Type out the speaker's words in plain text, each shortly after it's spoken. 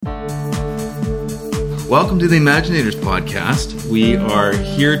Welcome to the Imaginators Podcast. We are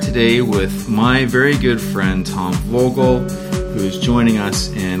here today with my very good friend Tom Vogel, who is joining us,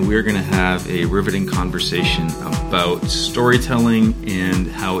 and we're going to have a riveting conversation about storytelling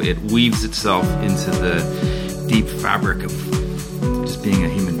and how it weaves itself into the deep fabric of just being a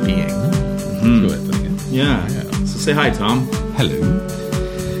human being. Mm-hmm. Yeah. So say hi, Tom. Hello.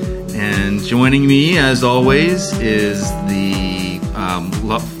 And joining me, as always, is the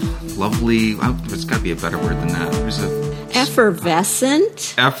lovely... there's got to be a better word than that.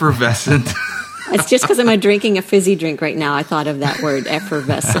 Effervescent. Effervescent. It's just because I'm drinking a fizzy drink right now. I thought of that word,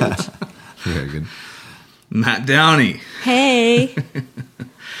 effervescent. Very good. Matt Downey. Hey.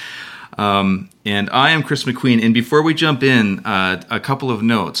 And I am Chris McQueen. And before we jump in, a couple of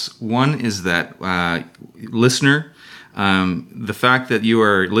notes. One is that, listener, the fact that you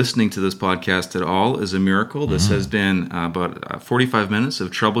are listening to this podcast at all is a miracle. This has been about 45 minutes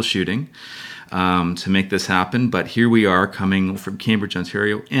of troubleshooting to make this happen. But here we are coming from Cambridge,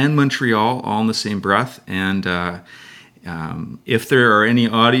 Ontario and Montreal all in the same breath. And if there are any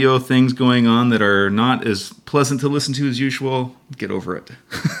audio things going on that are not as pleasant to listen to as usual, get over it.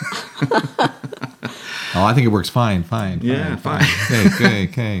 Oh, I think it works fine. Yeah, fine.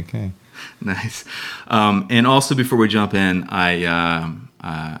 Okay. Nice. And also, before we jump in, I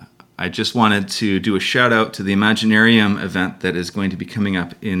just wanted to do a shout out to the Imaginarium event that is going to be coming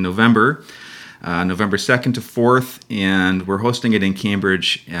up in November, November 2nd to 4th, and we're hosting it in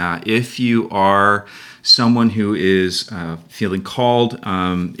Cambridge. If you are someone who is feeling called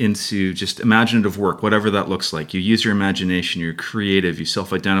into just imaginative work, whatever that looks like, you use your imagination, you're creative, you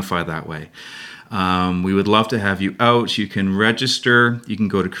self-identify that way. We would love to have you out. You can register. You can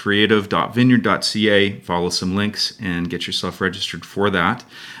go to creative.vineyard.ca, follow some links, and get yourself registered for that.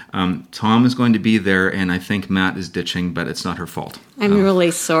 Tom is going to be there, and I think Matt is ditching, but it's not her fault. I'm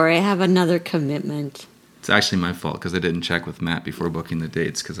really sorry. I have another commitment. It's actually my fault because I didn't check with Matt before booking the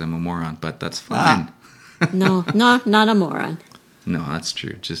dates because I'm a moron, but that's fine. No, not a moron. No, that's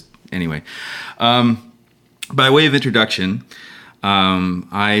true. Just anyway. By way of introduction, Tom,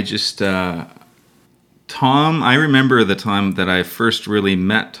 I remember the time that I first really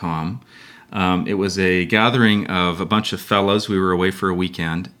met Tom. It was a gathering of a bunch of fellows. We were away for a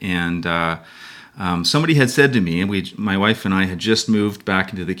weekend, and somebody had said to me, and my wife and I had just moved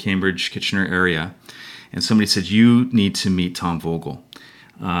back into the Cambridge-Kitchener area, and somebody said, you need to meet Tom Vogel.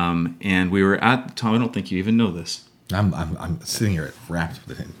 And we were at, Tom, I don't think you even know this. I'm sitting here wrapped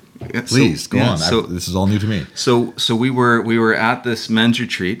with him. Yeah, Please, go on. This is all new to me. So we were at this men's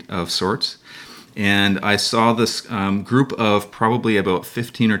retreat of sorts, and I saw this group of probably about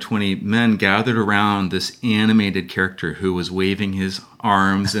 15 or 20 men gathered around this animated character who was waving his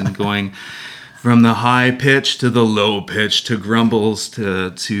arms and going from the high pitch to the low pitch to grumbles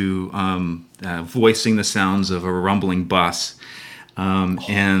to voicing the sounds of a rumbling bus. Yeah.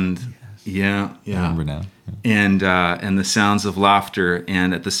 I remember now. And the sounds of laughter.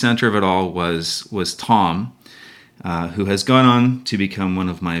 And at the center of it all was Tom, who has gone on to become one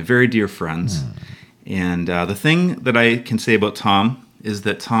of my very dear friends. And the thing that I can say about Tom is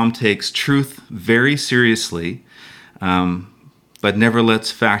that Tom takes truth very seriously, but never lets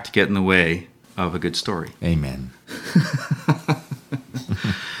fact get in the way of a good story. Amen.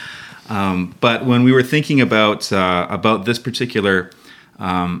 But when we were thinking about this particular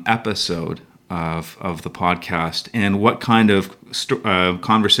episode of the podcast and what kind of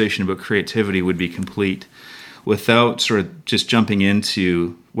conversation about creativity would be complete without sort of just jumping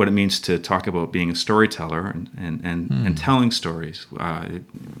into what it means to talk about being a storyteller and telling stories.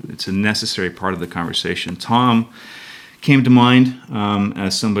 It's a necessary part of the conversation. Tom came to mind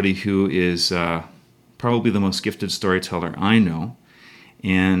as somebody who is probably the most gifted storyteller I know,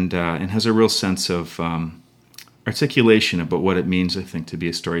 and has a real sense of articulation about what it means, I think, to be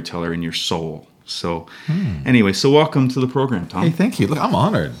a storyteller in your soul. So anyway, so welcome to the program, Tom. Hey, thank you. Look, I'm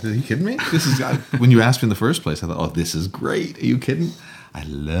honored. Are you kidding me? This is when you asked me in the first place, I thought, oh, this is great. Are you kidding? I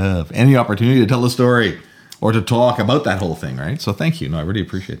love any opportunity to tell a story or to talk about that whole thing, right? So thank you. No, I really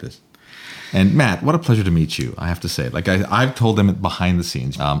appreciate this. And Matt, what a pleasure to meet you. I have to say, like I've told them behind the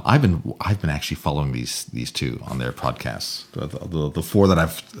scenes. I've been actually following these two on their podcasts, the four that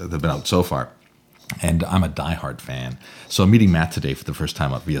have been out so far. And I'm a diehard fan. So meeting Matt today for the first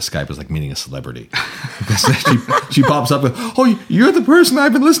time via Skype is like meeting a celebrity. Because she pops up with, oh, you're the person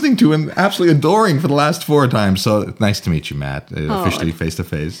I've been listening to and absolutely adoring for the last 4 times. So nice to meet you, Matt, officially face to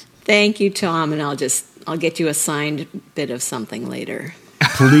face. Thank you, Tom. And I'll get you a signed bit of something later.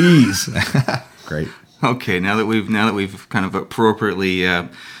 Please. Great. Okay, now that we've kind of appropriately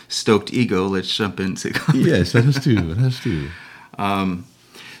stoked ego, let's jump into Yes, that is true.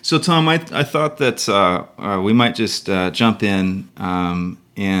 So, Tom, I thought that we might just jump in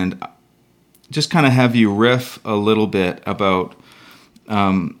and just kind of have you riff a little bit about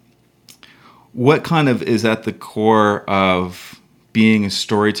what kind of is at the core of being a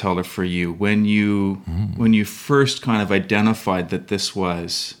storyteller for you when you first kind of identified that this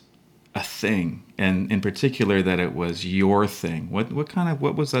was a thing, and in particular that it was your thing. What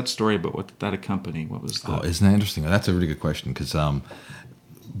was that story about? What did that accompany? What was that? Oh, isn't that interesting? That's a really good question, because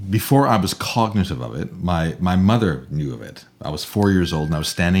before I was cognitive of it, my mother knew of it. I was 4 years old, and I was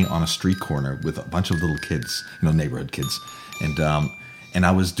standing on a street corner with a bunch of little kids, neighborhood kids, and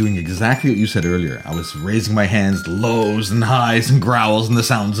I was doing exactly what you said earlier. I was raising my hands, lows and highs and growls and the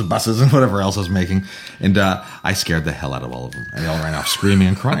sounds of buses and whatever else I was making. And I scared the hell out of all of them. And they all ran off screaming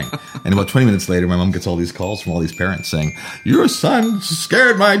and crying. And about 20 minutes later, my mom gets all these calls from all these parents saying, "Your son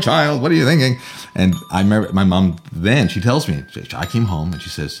scared my child. What are you thinking?" And I remember my mom then, she tells me, I came home and she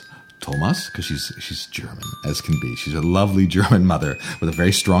says, "Thomas," because she's German as can be. She's a lovely German mother with a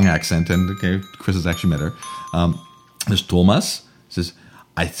very strong accent. And Chris has actually met her. There's Thomas. Says,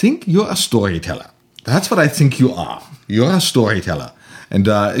 "I think you're a storyteller. That's what I think you are. You're a storyteller." And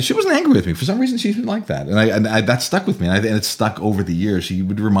she wasn't angry with me. For some reason, she didn't like that. And I that stuck with me. And it stuck over the years. She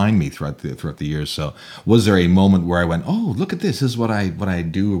would remind me throughout the years. So was there a moment where I went, "Oh, look at this. This is what I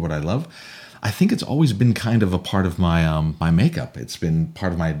do or what I love"? I think it's always been kind of a part of my my makeup. It's been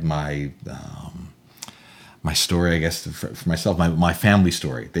part of my story, I guess, for myself, my family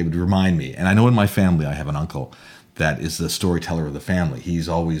story. They would remind me. And I know in my family, I have an uncle that is the storyteller of the family. He's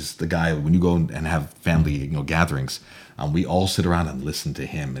always the guy, when you go and have family gatherings, we all sit around and listen to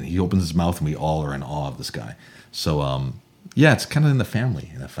him. And he opens his mouth and we all are in awe of this guy. So, it's kind of in the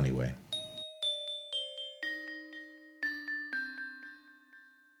family in a funny way.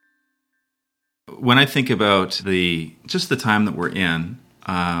 When I think about just the time that we're in,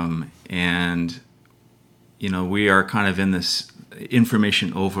 and we are kind of in this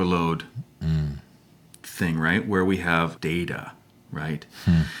information overload thing, right? Where we have data, right?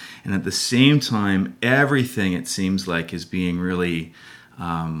 And at the same time, everything, it seems like, is being really,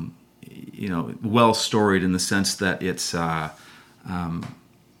 well storied in the sense that it's,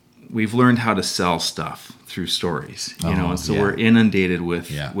 we've learned how to sell stuff through stories, and so we're inundated with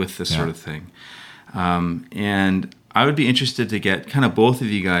this sort of thing. And I would be interested to get kind of both of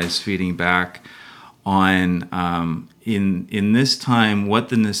you guys feeding back on in this time what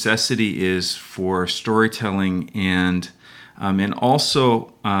the necessity is for storytelling, and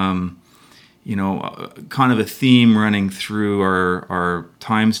also kind of a theme running through our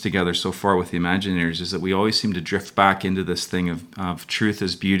times together so far with the Imagineers is that we always seem to drift back into this thing of truth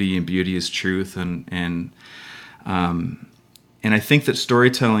as beauty and beauty as truth, and I think that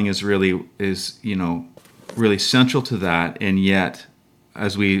storytelling is really central to that, and yet,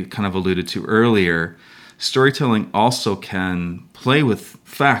 as we kind of alluded to earlier, storytelling also can play with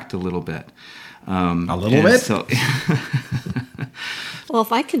fact a little bit. A little bit? So Well,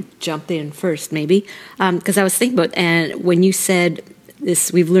 if I could jump in first, maybe, because I was thinking about, and when you said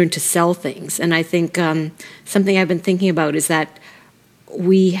this, we've learned to sell things, and I think something I've been thinking about is that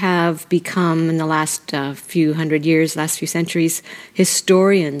we have become, in the last few hundred years, last few centuries,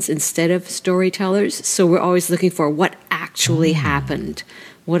 historians instead of storytellers. So we're always looking for what actually happened.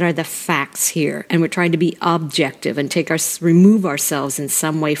 What are the facts here? And we're trying to be objective and remove ourselves in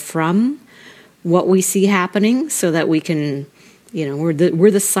some way from what we see happening, so that we can, we're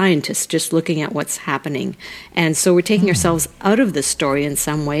the scientists just looking at what's happening. And so we're taking ourselves out of the story in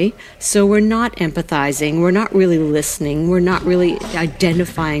some way. So we're not empathizing. We're not really listening. We're not really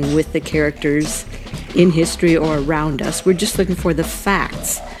identifying with the characters in history or around us. We're just looking for the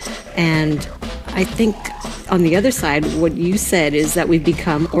facts. And I think on the other side, what you said is that we've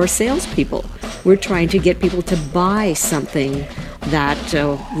become salespeople. We're trying to get people to buy something that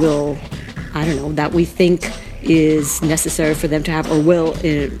that we think is necessary for them to have, or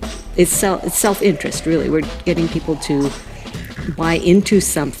it's self-interest, really. We're getting people to buy into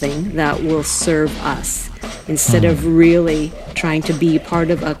something that will serve us, instead of really trying to be part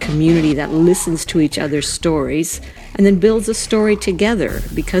of a community that listens to each other's stories and then builds a story together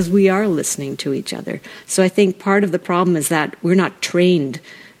because we are listening to each other. So I think part of the problem is that we're not trained.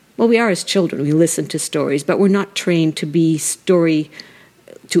 Well, we are as children. We listen to stories, but we're not trained to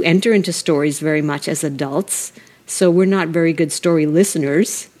enter into stories very much as adults. So we're not very good story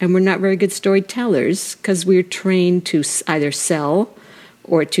listeners, and we're not very good storytellers because we're trained to either sell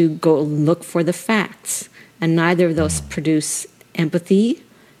or to go look for the facts. And neither of those produce empathy.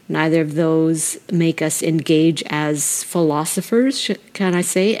 Neither of those make us engage as philosophers, can I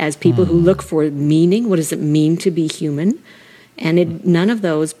say, as people who look for meaning. What does it mean to be human? and none of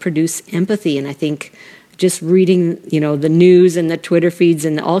those produce empathy. And I think just reading, the news and the Twitter feeds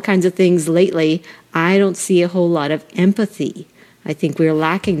and all kinds of things lately, I don't see a whole lot of empathy. I think we're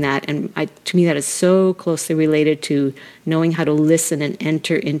lacking that, and to me that is so closely related to knowing how to listen and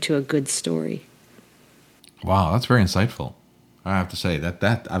enter into a good story. Wow, that's very insightful. I have to say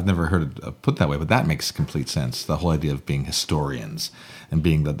that I've never heard it put that way, but that makes complete sense. The whole idea of being historians and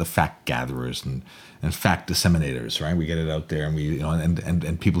being the fact gatherers and fact disseminators, right? We get it out there, and we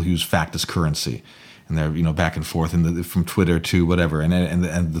and people who use fact as currency, and they're back and forth from Twitter to whatever, and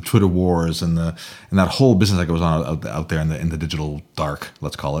the Twitter wars and that whole business that goes on out there in the digital dark,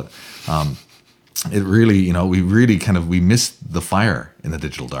 let's call it. It really, we miss the fire in the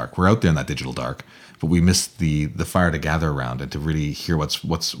digital dark. We're out there in that digital dark, but we miss the fire to gather around and to really hear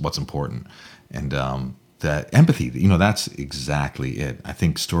what's important. And the empathy, that's exactly it. I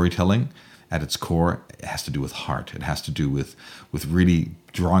think storytelling at its core, it has to do with heart. It has to do with really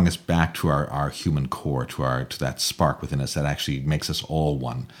drawing us back to our human core, to that spark within us that actually makes us all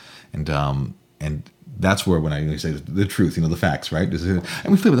one. And that's where, when I say the truth, the facts, right? And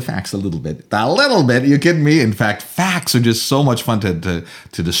we play with the facts a little bit. Are you kidding me? In fact, facts are just so much fun to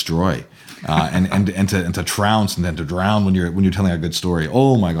destroy. And to trounce and then to drown when you're telling a good story.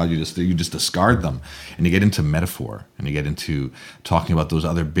 Oh my God, you just discard them, and you get into metaphor, and you get into talking about those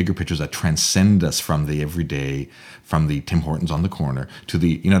other bigger pictures that transcend us from the everyday, from the Tim Hortons on the corner to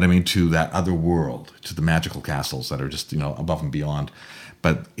the to that other world, to the magical castles that are just above and beyond.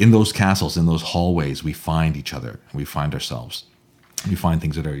 But in those castles, in those hallways, we find each other, and we find ourselves. We find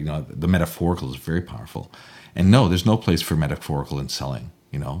things that are the metaphorical is very powerful, and no, there's no place for metaphorical in selling.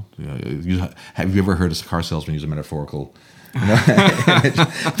 Have you ever heard a car salesman use a metaphorical? Let me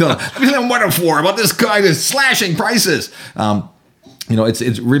tell you a metaphor about this guy that's slashing prices.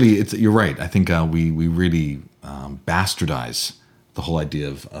 It's really you're right. I think we really bastardize the whole idea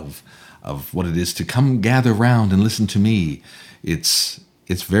of what it is to come gather round and listen to me. It's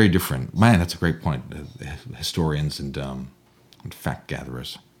very different. Man, that's a great point. Historians and fact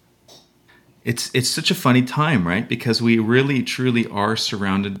gatherers. It's such a funny time, right? Because we really, truly are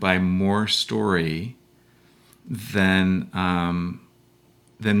surrounded by more story than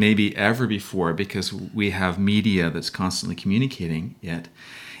maybe ever before, because we have media that's constantly communicating it.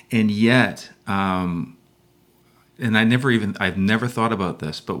 And yet, and I've never thought about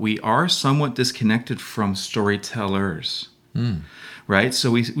this, but we are somewhat disconnected from storytellers, right? So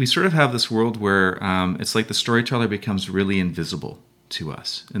we sort of have this world where it's like the storyteller becomes really invisible to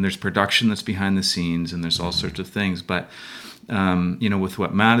us, and there's production that's behind the scenes, and there's all sorts of things. But with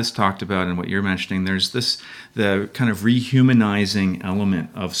what Matt has talked about and what you're mentioning, there's the kind of rehumanizing element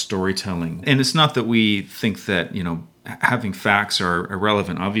of storytelling. And it's not that we think that having facts are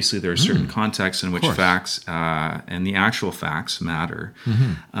irrelevant. Obviously, there are certain contexts in which facts and the actual facts matter.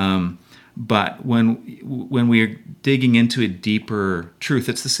 But when we're digging into a deeper truth,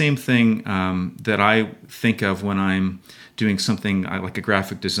 it's the same thing that I think of when I'm doing something like a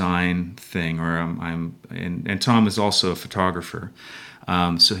graphic design thing, or and Tom is also a photographer,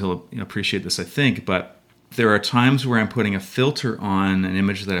 so he'll appreciate this, I think. But there are times where I'm putting a filter on an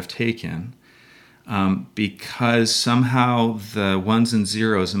image that I've taken because somehow the ones and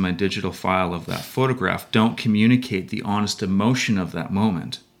zeros in my digital file of that photograph don't communicate the honest emotion of that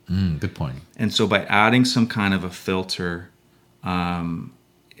moment. Good point. And so by adding some kind of a filter,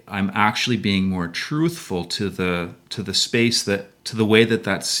 I'm actually being more truthful to the space, to the way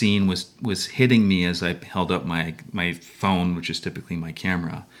that scene was hitting me as I held up my phone, which is typically my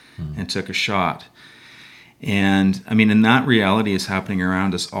camera, and took a shot. And and that reality is happening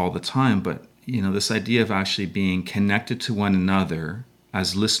around us all the time. But this idea of actually being connected to one another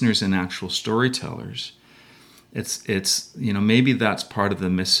as listeners and actual storytellers, it's maybe that's part of the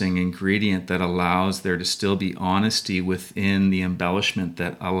missing ingredient that allows there to still be honesty within the embellishment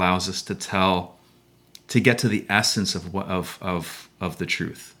that allows us to get to the essence of the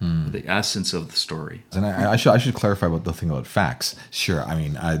truth, the essence of the story. And I should clarify about the thing about facts. Sure,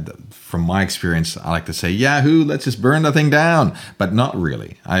 from my experience, I like to say, Yahoo, let's just burn the thing down, but not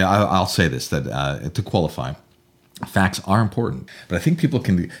really. I'll say this, that to qualify, facts are important, but I think people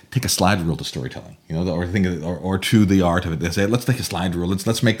can take a slide rule to storytelling, or to the art of it. They say, let's take a slide rule.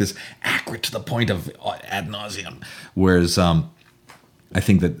 Let's make this accurate to the point of ad nauseum. Whereas I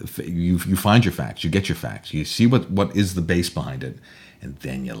think that you find your facts, you get your facts, you see what is the base behind it, and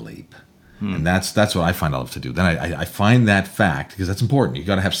then you leap. And that's what I find I love to do. Then I find that fact, because that's important. You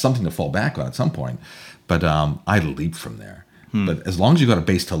got to have something to fall back on at some point. But I leap from there. But as long as you got a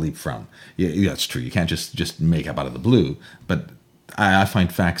base to leap from, yeah, that's true. You can't just make up out of the blue. But I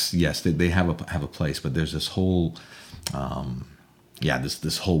find facts, yes, they have a place. But there's this whole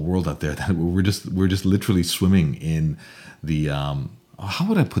this whole world out there that we're just literally swimming in the how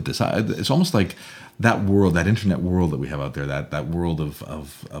would I put this? It's almost like that world, that internet world that we have out there, that world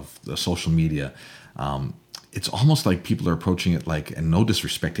of the social media. It's almost like people are approaching it like, and no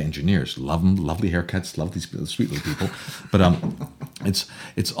disrespect to engineers, love them, lovely haircuts, love these sweet little people, but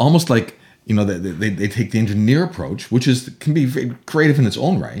it's almost like, you know, they take the engineer approach, which can be very creative in its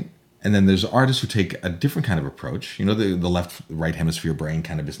own right. And then there's artists who take a different kind of approach, you know, the left, right hemisphere brain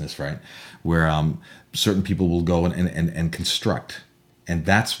kind of business, right? Where certain people will go and construct. And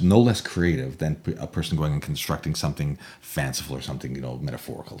that's no less creative than a person going and constructing something fanciful or something, you know,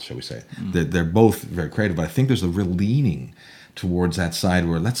 metaphorical, shall we say. They're both very creative, but I think there's a real leaning towards that side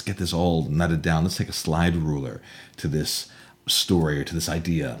where let's get this all nutted down. Let's take a slide ruler to this story or to this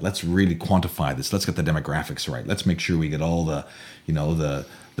idea. Let's really quantify this. Let's get the demographics right. Let's make sure we get all the, you know, the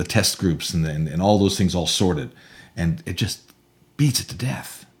test groups and all those things all sorted. And it just beats it to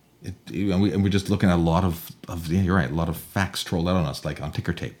death. And we're just looking at a lot of yeah, you're right, a lot of facts trolled out on us, like on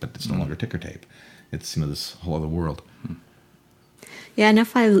ticker tape, but it's no longer ticker tape. It's, you know, this whole other world. Yeah, and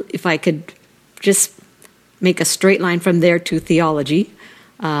if I could just make a straight line from there to theology,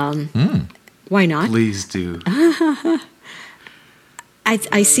 why not? Please do.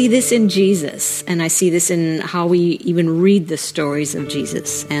 I see this in Jesus, and I see this in how we even read the stories of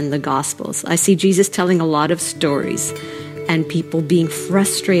Jesus and the Gospels. I see Jesus telling a lot of stories, and people being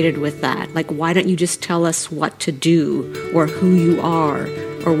frustrated with that. Like, why don't you just tell us what to do, or who you are,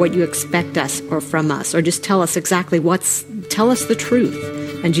 or what you expect us or from us, or just tell us exactly tell us the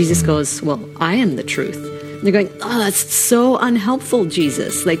truth. And Jesus goes, well, I am the truth. And they're going, oh, that's so unhelpful,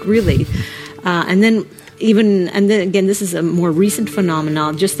 Jesus. Like, really? And then again, this is a more recent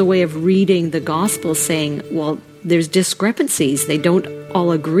phenomenon, just the way of reading the gospel, saying, well, there's discrepancies. They don't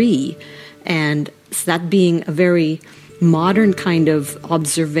all agree. And that being a very modern kind of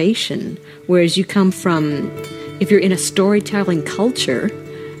observation, whereas you come from, if you're in a storytelling culture,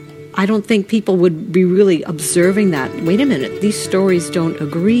 I don't think people would be really observing that. Wait a minute, these stories don't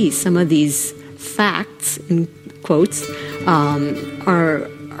agree. Some of these facts, in quotes, are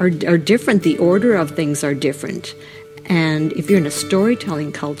different. The order of things are different. And if you're in a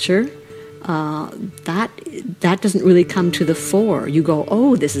storytelling culture, that doesn't really come to the fore. You go,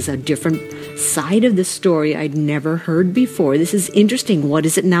 oh, this is a different side of the story I'd never heard before. This is interesting. What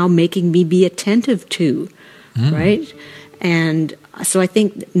is it now making me be attentive to, right? And so I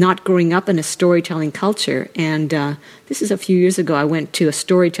think not growing up in a storytelling culture, and this is a few years ago, I went to a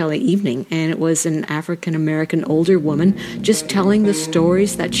storytelling evening, and it was an African-American older woman just telling the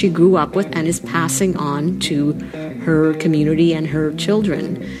stories that she grew up with and is passing on to her community and her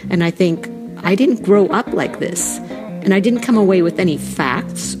children. And I think I didn't grow up like this, and I didn't come away with any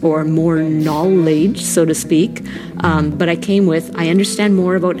facts or more knowledge, so to speak, but I came with, I understand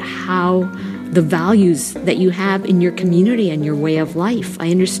more about how the values that you have in your community and your way of life.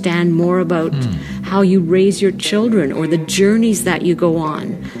 I understand more about how you raise your children or the journeys that you go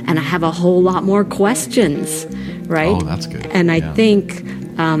on. And I have a whole lot more questions, right? Oh, that's good. And I think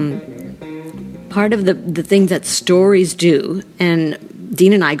part of the thing that stories do, and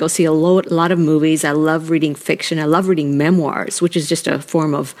Dean and I go see a lot of movies. I love reading fiction. I love reading memoirs, which is just a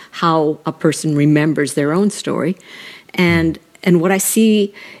form of how a person remembers their own story. And what I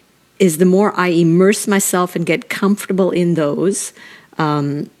see is the more I immerse myself and get comfortable in those,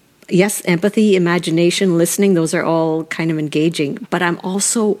 yes, empathy, imagination, listening, those are all kind of engaging, but I'm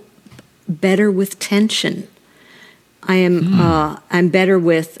also better with tension. I'm better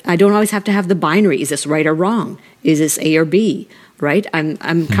with, I don't always have to have the binary. Is this right or wrong? Is this A or B, right?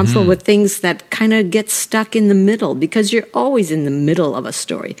 I'm comfortable with things that kind of get stuck in the middle, because you're always in the middle of a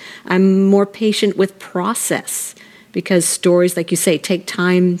story. I'm more patient with process, because stories, like you say, take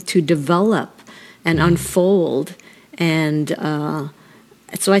time to develop and unfold. And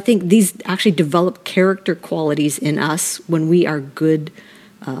so I think these actually develop character qualities in us when we are good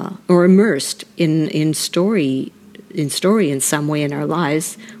or immersed in story in some way in our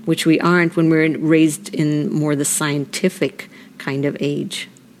lives, which we aren't when we're raised in more the scientific kind of age.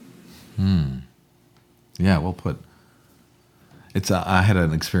 Yeah, well put. I had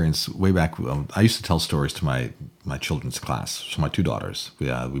an experience way back. I used to tell stories to my children's class. So my two daughters,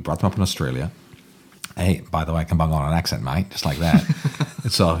 we brought them up in Australia. Hey, by the way, I can bung on an accent, mate, just like that.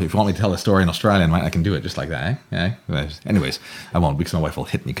 So if you want me to tell a story in Australian, mate, I can do it just like that. Anyways, I won't, because my wife will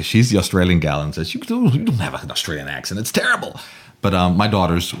hit me, because she's the Australian gal and says, you don't have an Australian accent. It's terrible. But my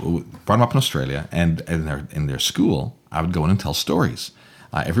daughters brought them up in Australia, and in their school, I would go in and tell stories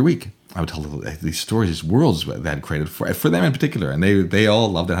every week. I would tell these stories, these worlds that I'd created for them in particular, and they all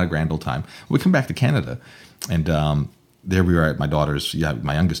loved it, had a grand old time. We'd come back to Canada, and there we were at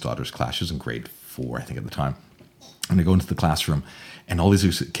my youngest daughter's class. She was in grade 4, I think, at the time. And they go into the classroom, and all these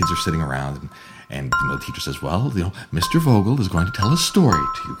kids are sitting around, and the teacher says, well, Mr. Vogel is going to tell a story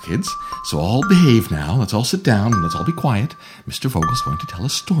to you kids, so all behave now. Let's all sit down and let's all be quiet. Mr. Vogel is going to tell a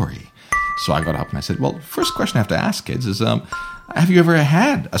story. So I got up and I said, well, first question I have to ask kids is, have you ever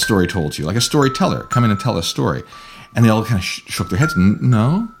had a story told to you, like a storyteller come in and tell a story? And they all kind of shook their heads.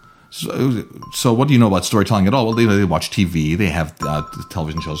 No. So what do you know about storytelling at all? Well, they watch TV. They have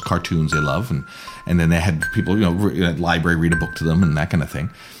television shows, cartoons they love. And then they had people, at the library read a book to them and that kind of thing.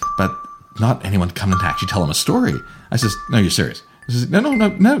 But not anyone come in to actually tell them a story. I says, no, you're serious. He says, no,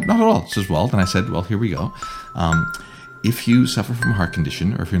 not at all. He says, well, then I said, well, here we go. If you suffer from a heart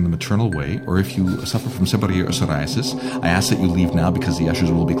condition, or if you're in the maternal way, or if you suffer from seborrhea or psoriasis, I ask that you leave now because the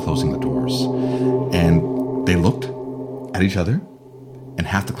ushers will be closing the doors. And they looked at each other, and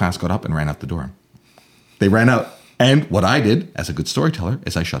half the class got up and ran out the door. They ran out. And what I did, as a good storyteller,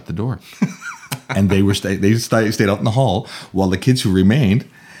 is I shut the door. And they stayed out in the hall, while the kids who remained,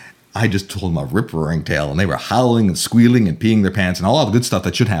 I just told them a rip-roaring tale, and they were howling and squealing and peeing their pants and all the good stuff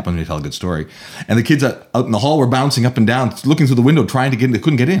that should happen when you tell a good story. And the kids out in the hall were bouncing up and down, looking through the window, trying to get in. They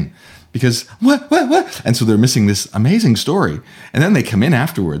couldn't get in because what? And so they're missing this amazing story. And then they come in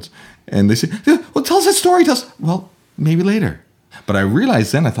afterwards, and they say, well, tell us that story. Tell us. Well, maybe later. But I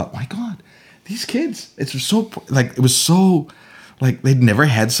realized then, I thought, my God, these kids, it was so they'd never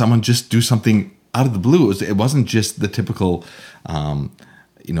had someone just do something out of the blue. It wasn't just the typical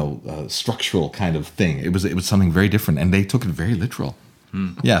structural kind of thing. It was something very different, and they took it very literal.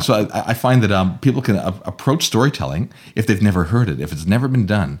 Yeah, so I find that people can approach storytelling if they've never heard it, if it's never been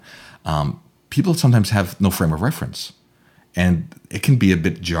done. People sometimes have no frame of reference, and it can be a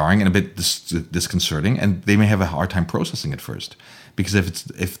bit jarring and a bit disconcerting, and they may have a hard time processing it first. Because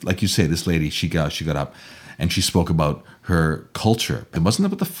if like you say, this lady, she got up and she spoke about her culture. It wasn't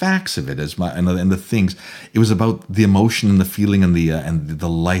about the facts of it and the things. It was about the emotion and the feeling and the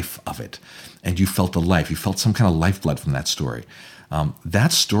life of it. And you felt the life. You felt some kind of lifeblood from that story.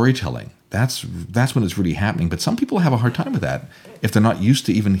 That's storytelling. That's when it's really happening. But some people have a hard time with that if they're not used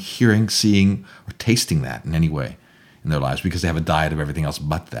to even hearing, seeing, or tasting that in any way in their lives, because they have a diet of everything else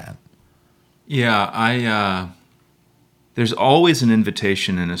but that. Yeah, there's always an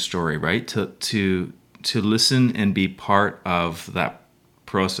invitation in a story, right? To listen and be part of that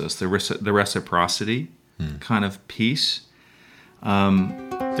process, the reciprocity kind of piece.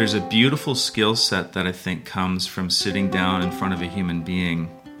 There's a beautiful skill set that I think comes from sitting down in front of a human being,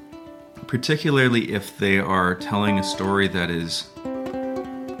 particularly if they are telling a story that is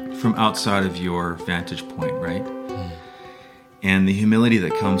from outside of your vantage point, right? And the humility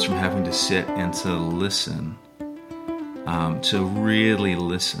that comes from having to sit and to listen, to really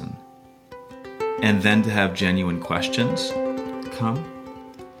listen, and then to have genuine questions come.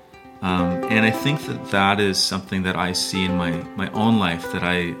 And I think that is something that I see in my own life, that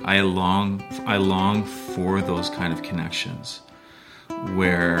I long for those kind of connections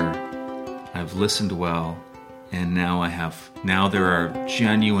where I've listened well, and now there are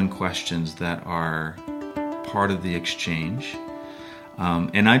genuine questions that are part of the exchange.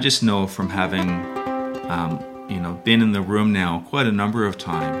 And I just know from having been in the room now quite a number of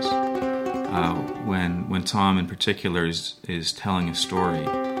times, when Tom in particular is telling a story,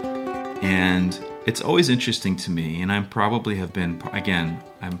 and it's always interesting to me, and I probably have been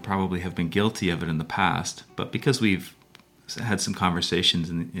guilty of it in the past, but because we've had some conversations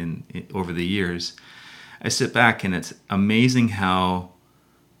in over the years, I sit back and it's amazing how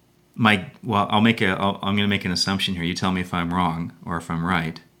I'm going to make an assumption here. You tell me if I'm wrong or if I'm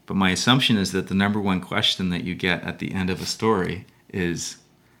right. But my assumption is that the number one question that you get at the end of a story is,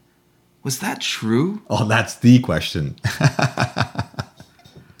 was that true? Oh, that's the question.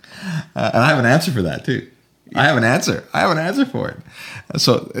 And I have an answer for that too. I have an answer for it.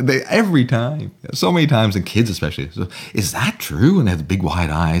 So every time, so many times, and kids especially, so, is that true? And they have the big wide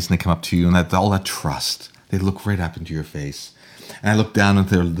eyes, and they come up to you, and all that trust. They look right up into your face. And I look down at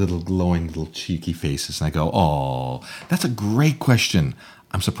their little glowing, little cheeky faces, and I go, oh, that's a great question.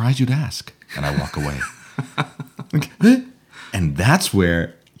 I'm surprised you'd ask. And I walk away. And that's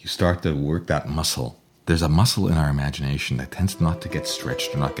where you start to work that muscle. There's a muscle in our imagination that tends not to get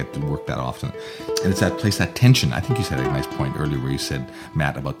stretched or not get to work that often. And it's that place, that tension. I think you said a nice point earlier where you said,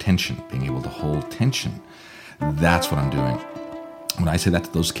 Matt, about tension, being able to hold tension. That's what I'm doing. when I say that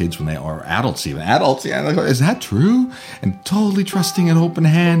to those kids when they are adults, yeah, they go, is that true? And totally trusting an open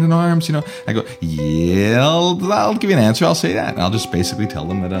hand and arms, I go, yeah, I'll give you an answer. I'll say that. And I'll just basically tell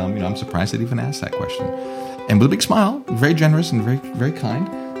them that, I'm surprised they'd even asked that question. And with a big smile, very generous and very, very kind,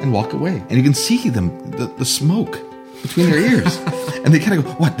 and walk away. And you can see them, the smoke between their ears. And they kind of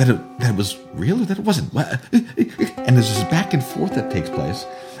go, what, that was real or that it wasn't? What? And there's this back and forth that takes place.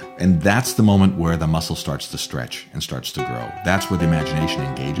 And that's the moment where the muscle starts to stretch and starts to grow. That's where the imagination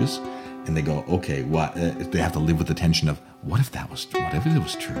engages. And they go, okay, what? They have to live with the tension of, what if it was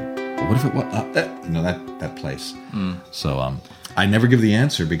true? Or what if it was, that place. So I never give the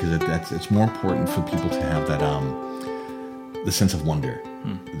answer because it's more important for people to have that, the sense of wonder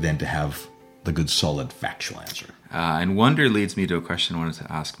than to have the good, solid, factual answer. And wonder leads me to a question I wanted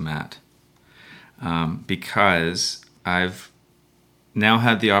to ask Matt. Because I've now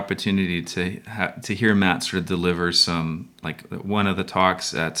had the opportunity to hear Matt sort of deliver some, like one of the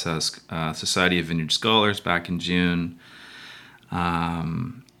talks at Society of Vineyard Scholars back in June,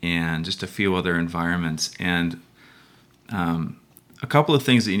 and just a few other environments. And a couple of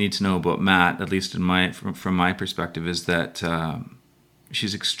things that you need to know about Matt, at least from my perspective, is that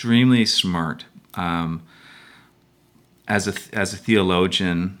she's extremely smart as a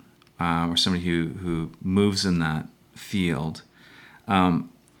theologian or somebody who moves in that field.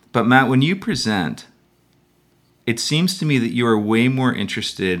 But Matt, when you present, it seems to me that you are way more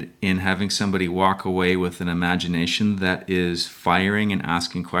interested in having somebody walk away with an imagination that is firing and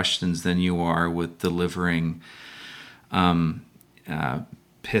asking questions than you are with delivering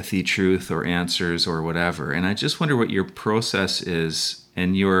pithy truth or answers or whatever. And I just wonder what your process is,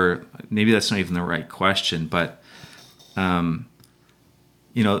 and maybe that's not even the right question, but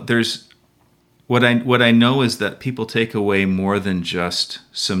there's what I know is that people take away more than just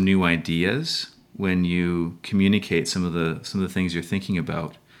some new ideas when you communicate some of the things you're thinking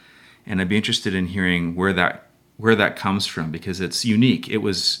about. And I'd be interested in hearing where that comes from, because it's unique. It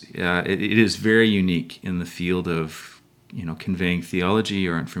is very unique in the field of conveying theology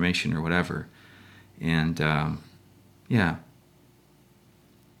or information or whatever. And yeah.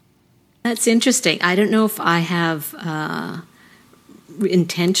 That's interesting. I don't know if I have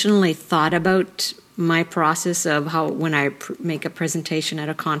intentionally thought about my process of how when I make a presentation at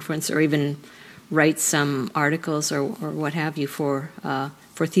a conference or even write some articles or what have you for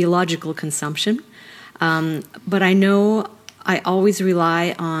theological consumption. But I know I always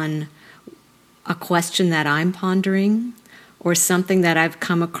rely on a question that I'm pondering or something that I've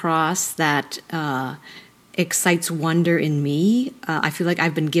come across that excites wonder in me. I feel like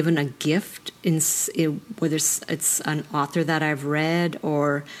I've been given a gift whether it's an author that I've read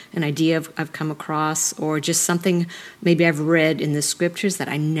or an idea I've come across or just something maybe I've read in the scriptures that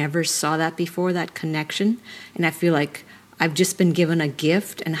I never saw that before, that connection. And I feel like I've just been given a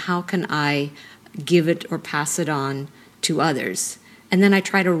gift, and how can I give it or pass it on to others? And then I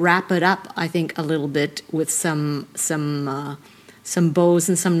try to wrap it up, I think, a little bit with some bows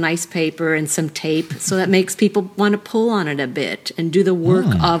and some nice paper and some tape, so that makes people want to pull on it a bit and do the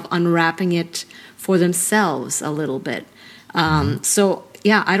work of unwrapping it for themselves a little bit. So,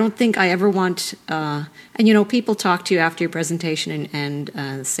 yeah, I don't think I ever want... and, people talk to you after your presentation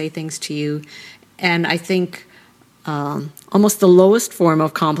and say things to you. And I think almost the lowest form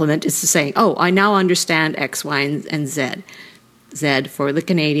of compliment is to say, oh, I now understand X, Y, and Z. Z for the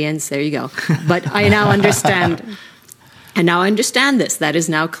Canadians, there you go. But I now understand... And now I understand this. That is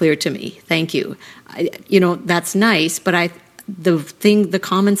now clear to me. Thank you. That's nice, but the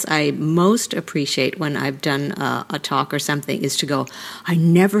comments I most appreciate when I've done a talk or something is to go, I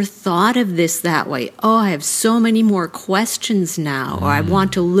never thought of this that way. Oh, I have so many more questions now, or I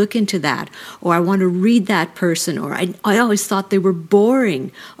want to look into that, or I want to read that person, or I always thought they were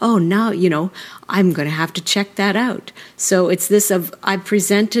boring. Oh, now, I'm going to have to check that out. So it's this of, I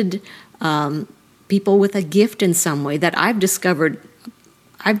presented... people with a gift in some way that I've discovered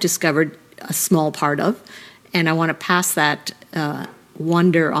a small part of, and I want to pass that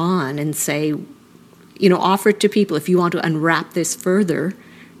wonder on and say, offer it to people. If you want to unwrap this further,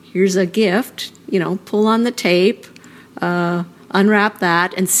 here's a gift, pull on the tape, unwrap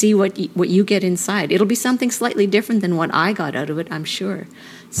that and see what you get inside. It'll be something slightly different than what I got out of it, I'm sure.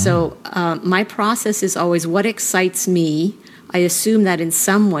 So my process is always what excites me. I assume that in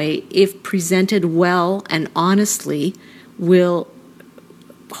some way, if presented well and honestly, will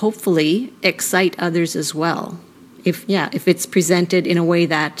hopefully excite others as well. If it's presented in a way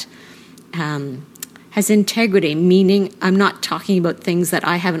that has integrity, meaning I'm not talking about things that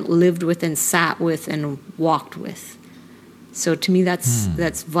I haven't lived with and sat with and walked with. So to me,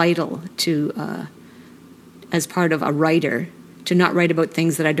 that's vital to, as part of a writer, to not write about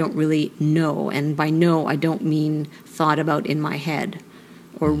things that I don't really know. And by know, I don't mean thought about in my head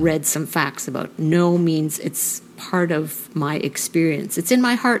or read some facts about. Know means it's part of my experience. It's in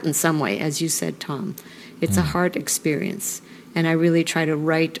my heart in some way, as you said, Tom. It's a heart experience. And I really try to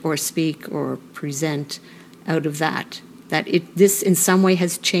write or speak or present out of that. This in some way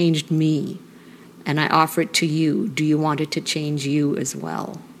has changed me. And I offer it to you. Do you want it to change you as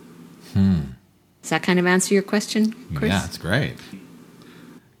well? Does that kind of answer your question, Chris? Yeah, it's great.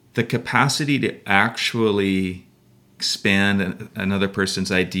 The capacity to actually expand another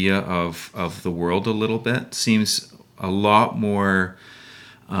person's idea of the world a little bit seems a lot more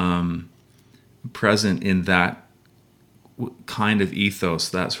present in that kind of ethos,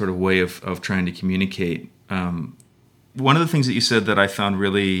 that sort of way of trying to communicate. One of the things that you said that I found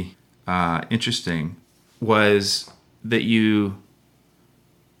really interesting was that you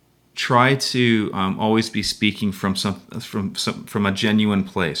try to always be speaking from a genuine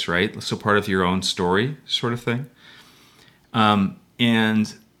place, right? So part of your own story, sort of thing.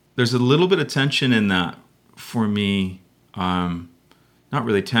 And there's a little bit of tension in that for me. Not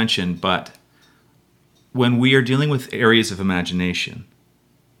really tension, but when we are dealing with areas of imagination,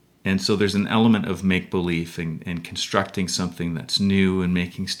 and so there's an element of make-believe and constructing something that's new and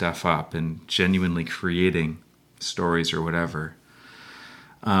making stuff up and genuinely creating stories or whatever.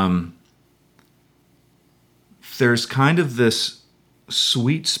 There's kind of this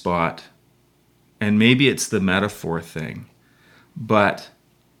sweet spot, and maybe it's the metaphor thing, but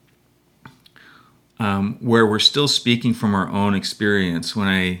where we're still speaking from our own experience. When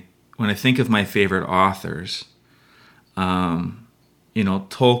I think of my favorite authors,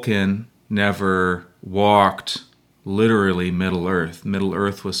 Tolkien never walked literally Middle Earth. Middle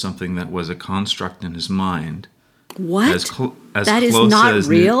Earth was something that was a construct in his mind. What? As that is close not as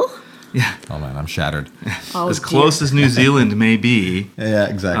real? Yeah. Oh man, I'm shattered. Oh, as close as New Zealand may be. Yeah,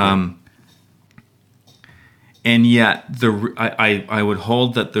 exactly. And yet, I would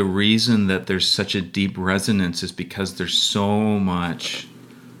hold that the reason that there's such a deep resonance is because there's so much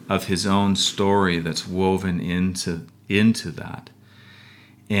of his own story that's woven into that.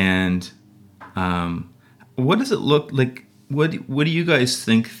 And what does it look like? What do you guys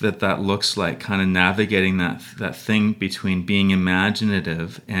think that looks like? Kind of navigating that thing between being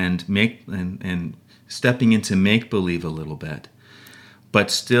imaginative and stepping into make believe a little bit,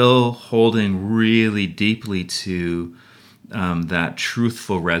 but still holding really deeply to that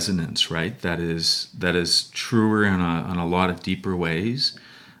truthful resonance, right? That is truer in a lot of deeper ways,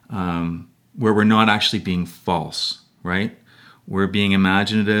 where we're not actually being false, right? We're being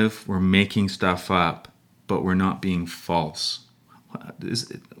imaginative, we're making stuff up, but we're not being false. Do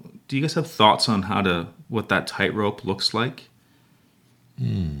you guys have thoughts on what that tightrope looks like?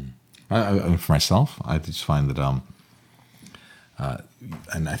 For myself, I just find that,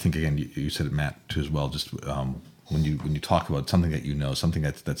 and I think again, you said it, Matt, too, as well. Just when you talk about something that you know, something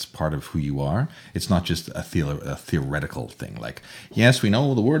that's part of who you are, it's not just a theoretical thing. Like, yes, we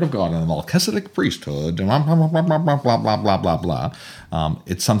know the Word of God and the Melchizedek priesthood, and blah blah blah blah blah blah blah blah blah.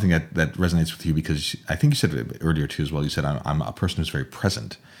 It's something that resonates with you because I think you said it earlier too as well. You said I'm a person who's very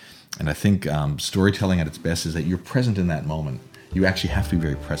present, and I think storytelling at its best is that you're present in that moment. You actually have to be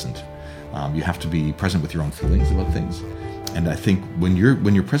very present. You have to be present with your own feelings about things. And I think when you're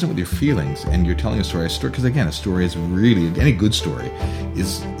present with your feelings and you're telling a story, because again, a story is really, any good story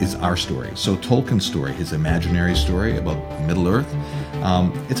is our story. So Tolkien's story, his imaginary story about Middle Earth,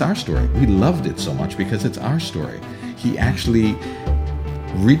 it's our story. We loved it so much because it's our story. He actually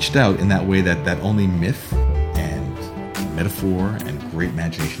reached out in that way that only myth and metaphor and great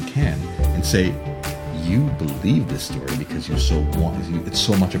imagination can, and say, you believe this story because you so want. It's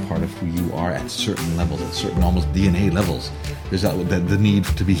so much a part of who you are at certain levels, at certain almost DNA levels. There's the need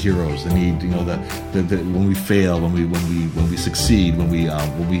to be heroes, the need, the when we fail, when we succeed, when we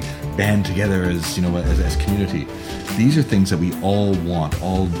band together as as community. These are things that we all want,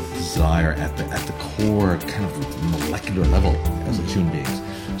 all desire at the core, kind of molecular level as human beings.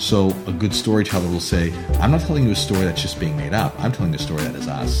 So a good storyteller will say, I'm not telling you a story that's just being made up. I'm telling you a story that is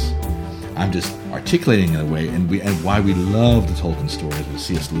us. I'm just articulating in a way, and why we love the Tolkien stories, or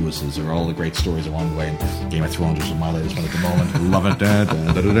C.S. Lewis's, or all the great stories along the way. And Game of Thrones, which is my latest one at the moment, love it.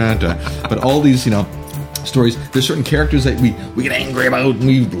 But all these, stories. There's certain characters that we get angry about and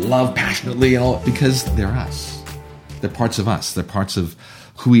we love passionately, and all because they're us. They're parts of us. They're parts of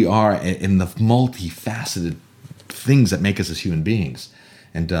who we are in the multifaceted things that make us as human beings,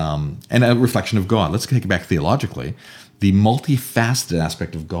 and a reflection of God. Let's take it back theologically. the multifaceted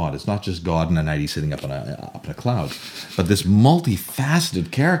aspect of God. It's not just God in a night he's sitting up in a cloud, but this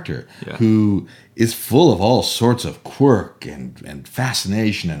multifaceted character who is full of all sorts of quirk and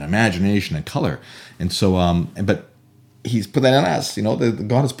fascination and imagination and color. And so, but he's put that in us.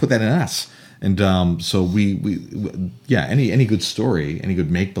 God has put that in us. And so any good story, any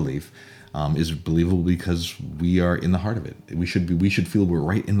good make believe, is believable because we are in the heart of it. We should feel we're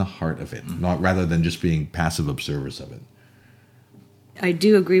right in the heart of it, not rather than just being passive observers of it. I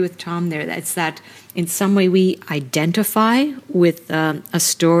do agree with Tom there. That's that in some way we identify with a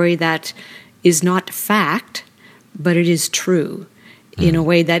story that is not fact, but it is true in a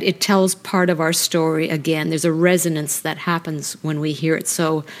way that it tells part of our story again. There's a resonance that happens when we hear it.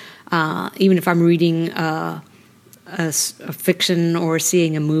 So even if I'm reading a fiction or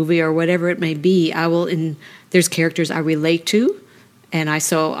seeing a movie or whatever it may be, there's characters I relate to, and I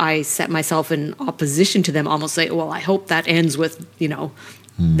set myself in opposition to them, almost say, well, I hope that ends with,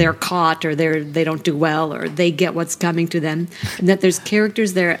 they're caught or they don't do well or they get what's coming to them. And that there's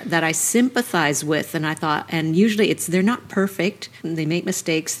characters there that I sympathize with, and usually they're not perfect, and they make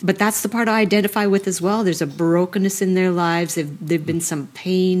mistakes, but that's the part I identify with as well. There's a brokenness in their lives, there've been some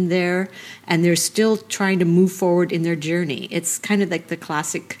pain there, and they're still trying to move forward in their journey. It's kind of like the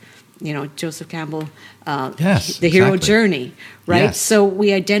classic, Joseph Campbell, the hero journey, right? Yes. So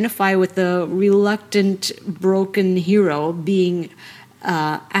we identify with the reluctant, broken hero being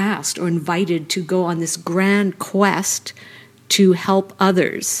asked or invited to go on this grand quest to help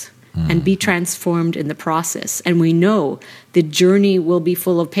others and be transformed in the process. And we know the journey will be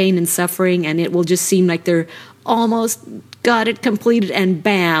full of pain and suffering, and it will just seem like they're almost got it completed, and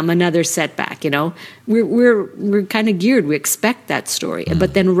bam, another setback. We're kind of geared. We expect that story,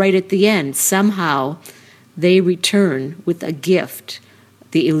 but then right at the end, somehow they return with a gift,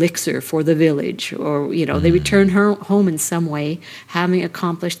 the elixir for the village, or they return home in some way, having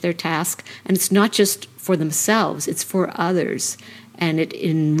accomplished their task. And it's not just for themselves; it's for others, and it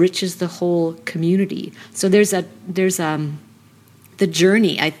enriches the whole community. So there's the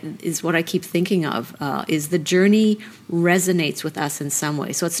journey is what I keep thinking of. Is the journey resonates with us in some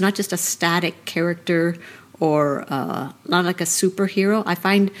way? So it's not just a static character or not like a superhero. I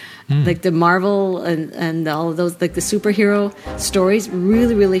find like the Marvel and all of those, like the superhero stories,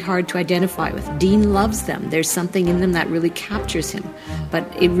 really, really hard to identify with. Dean loves them. There's something in them that really captures him, but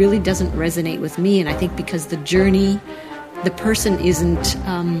it really doesn't resonate with me. And I think because the journey, the person isn't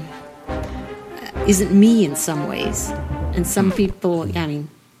me in some ways. And some people,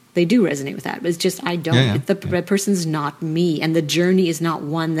 they do resonate with that. But it's just I don't. The person's not me, and the journey is not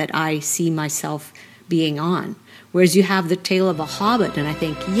one that I see myself being on. Whereas you have the tale of a hobbit, and I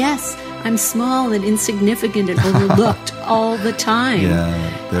think, yes, I'm small and insignificant and overlooked all the time.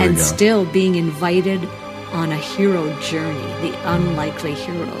 And still being invited on a hero journey, the unlikely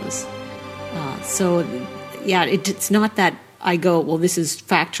heroes. It's not that I go, well, this is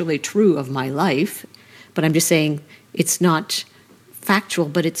factually true of my life, but I'm just saying it's not factual,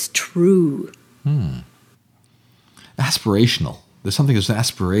 but it's true. Aspirational. There's something that's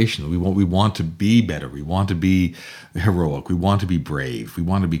aspirational. We want to be better. We want to be heroic. We want to be brave. We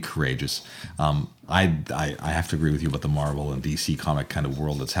want to be courageous. I have to agree with you about the Marvel and DC comic kind of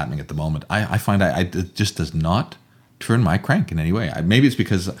world that's happening at the moment. I find it just does not turn my crank in any way. Maybe it's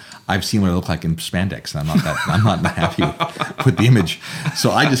because I've seen what I look like in spandex, and I'm not happy with the image,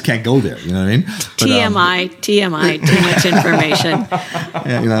 so I just can't go there. You know what I mean? But, TMI, too much information.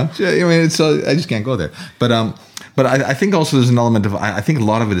 So I just can't go there. But I think also there's an element of, I think a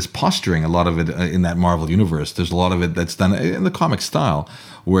lot of it is posturing, a lot of it in that Marvel universe. There's a lot of it that's done in the comic style,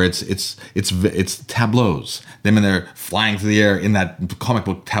 where it's tableaus. Them and they're flying through the air in that comic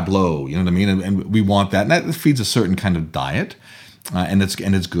book tableau. You know what I mean? And we want that. And that feeds a certain kind of diet. And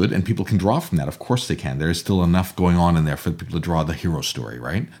it's good, and people can draw from that. Of course they can. There is still enough going on in there for people to draw the hero story,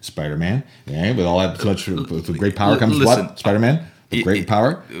 right? Spider-Man, with all that much with great power comes what? Spider-Man. Great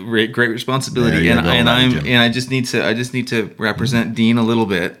power, great responsibility, and I just need to represent Dean a little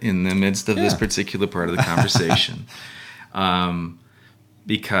bit in the midst of this particular part of the conversation,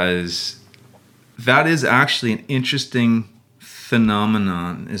 because that is actually an interesting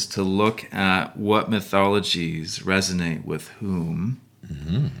phenomenon, is to look at what mythologies resonate with whom,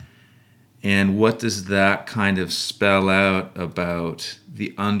 and what does that kind of spell out about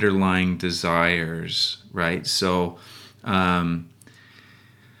the underlying desires, right? So.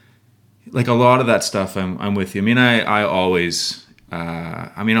 Like a lot of that stuff, I'm with you. I mean, I always,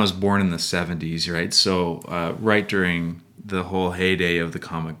 I was born in the 70s, right? So right during the whole heyday of the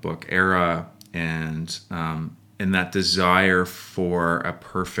comic book era, and that desire for a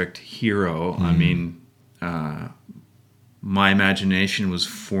perfect hero. I mean, my imagination was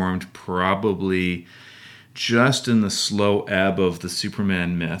formed probably just in the slow ebb of the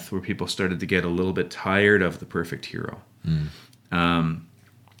Superman myth, where people started to get a little bit tired of the perfect hero.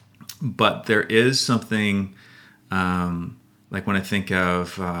 But there is something, like when I think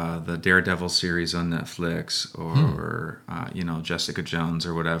of the Daredevil series on Netflix, or Jessica Jones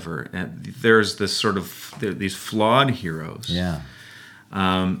or whatever, and there's this sort of these flawed heroes,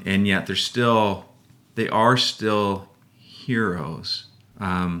 and yet they are still heroes,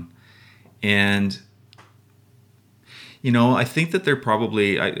 and I think that they're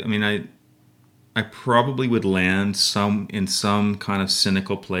probably. I probably would land in some kind of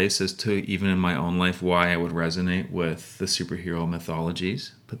cynical place as to, even in my own life, why I would resonate with the superhero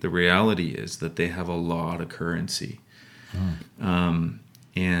mythologies. But the reality is that they have a lot of currency. I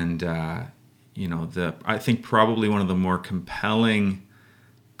think probably one of the more compelling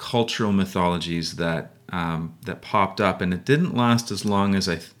cultural mythologies that popped up, and it didn't last as long as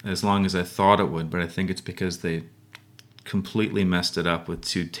I thought it would. But I think it's because they completely messed it up with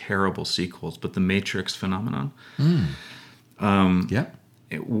 2 terrible sequels. But the Matrix phenomenon,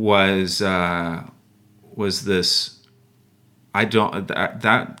 it was this.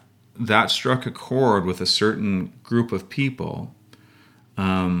 That struck a chord with a certain group of people,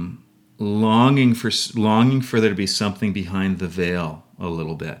 longing for there to be something behind the veil a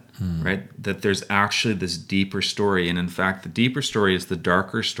little bit, right? That there's actually this deeper story, and in fact, the deeper story is the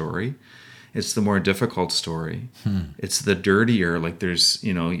darker story. It's the more difficult story. It's the dirtier. Like there's,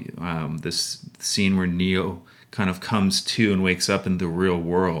 this scene where Neo kind of comes to and wakes up in the real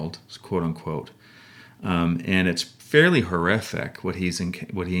world, quote unquote, and it's fairly horrific what he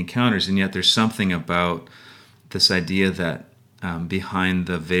encounters. And yet there's something about this idea that behind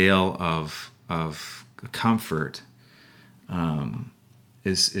the veil of comfort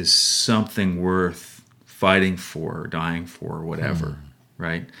is something worth fighting for, or dying for, or whatever,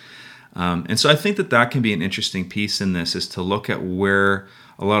 right? And so I think that can be an interesting piece in this, is to look at where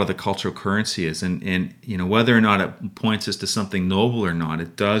a lot of the cultural currency is, and whether or not it points us to something noble or not,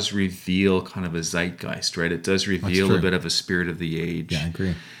 it does reveal kind of a zeitgeist, right? It does reveal a bit of a spirit of the age. Yeah, I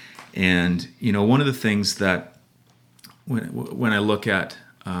agree. And one of the things that when I look at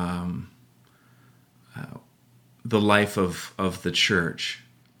the life of the church,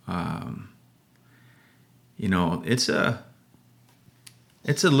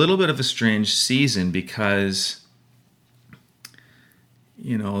 it's a little bit of a strange season, because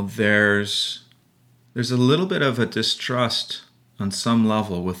there's a little bit of a distrust on some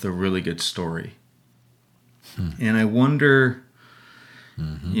level with a really good story. And I wonder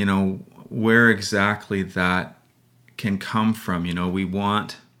where exactly that can come from. We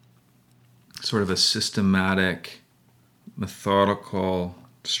want sort of a systematic, methodical,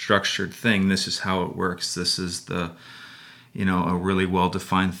 structured thing. This is how it works. This is a really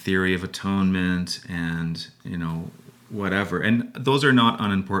well-defined theory of atonement, and, whatever. And those are not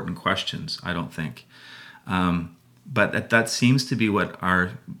unimportant questions, I don't think. But that seems to be what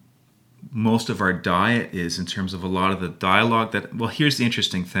most of our diet is, in terms of a lot of the dialogue here's the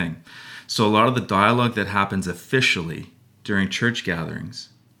interesting thing. So a lot of the dialogue that happens officially during church gatherings,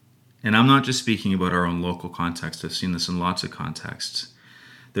 and I'm not just speaking about our own local context, I've seen this in lots of contexts.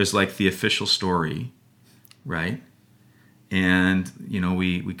 There's like the official story, right? And,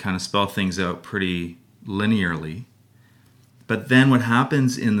 we kind of spell things out pretty linearly. But then what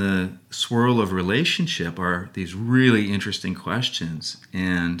happens in the swirl of relationship are these really interesting questions.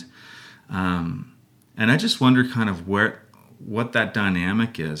 And I just wonder kind of what that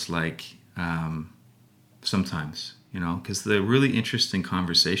dynamic is like sometimes, because the really interesting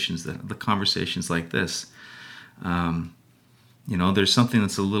conversations, the conversations like this, there's something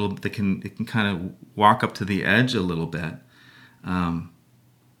that's it can kind of walk up to the edge a little bit.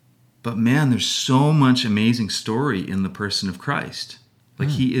 But man, there's so much amazing story in the person of Christ. Like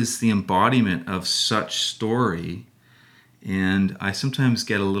he is the embodiment of such story. And I sometimes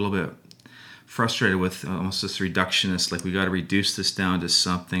get a little bit frustrated with almost this reductionist, like we got to reduce this down to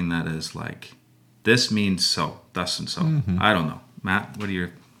something that is like, this means so, thus and so. I don't know. Matt,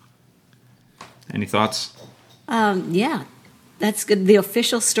 any thoughts? Yeah, that's good. The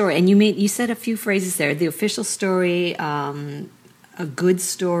official story. And you said a few phrases there. The official story, a good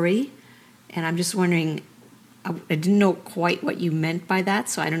story, and I'm just wondering, I didn't know quite what you meant by that,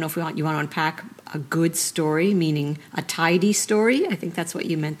 so I don't know if you want to unpack a good story, meaning a tidy story. I think that's what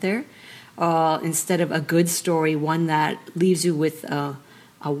you meant there. Instead of a good story, one that leaves you with a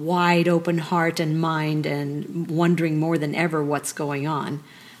wide open heart and mind and wondering more than ever what's going on.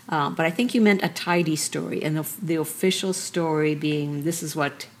 But I think you meant a tidy story, and the official story being, this is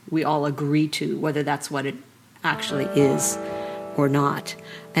what we all agree to, whether that's what it actually is or not.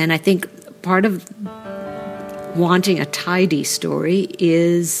 And I think part of wanting a tidy story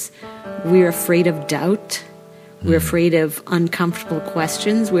is we're afraid of doubt. We're afraid of uncomfortable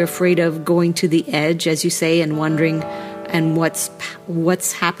questions. We're afraid of going to the edge, as you say, and wondering, and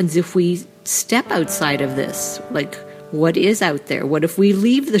what's happens if we step outside of this? Like, what is out there? What if we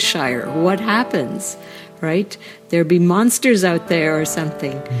leave the Shire? What happens, right? There'd be monsters out there or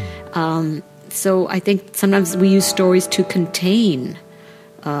something. So I think sometimes we use stories to contain,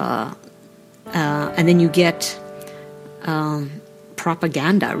 and then you get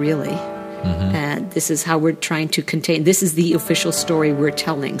propaganda, really. And this is how we're trying to contain. This is the official story we're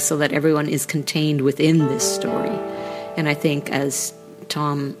telling, so that everyone is contained within this story. And I think, as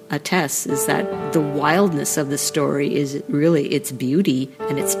Tom attests, is that the wildness of the story is really its beauty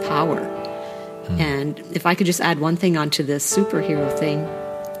and its power. And if I could just add one thing onto this superhero thing,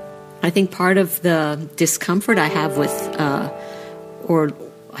 I think part of the discomfort I have with, or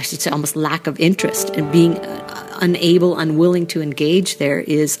I should say almost lack of interest in being unwilling to engage there,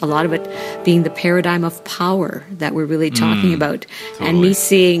 is a lot of it being the paradigm of power that we're really talking about. Totally. And me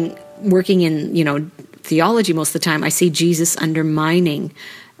seeing, working in, theology most of the time, I see Jesus undermining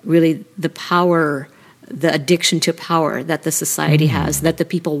really the power, the addiction to power that the society has, that the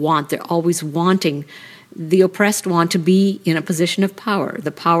people want. They're always wanting, the oppressed want to be in a position of power.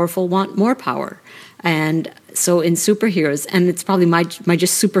 The powerful want more power. And so in superheroes, and it's probably my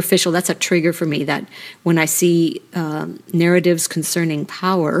just superficial, that's a trigger for me, that when I see narratives concerning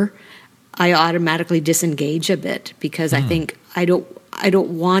power, I automatically disengage a bit, because I think I don't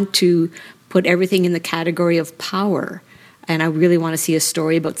want to put everything in the category of power. And I really want to see a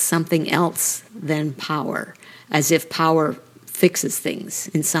story about something else than power, as if power fixes things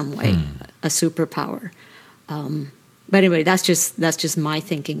in some way, a superpower. But anyway, that's just my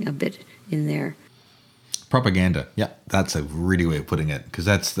thinking a bit in there. Propaganda, yeah, that's a really way of putting it, because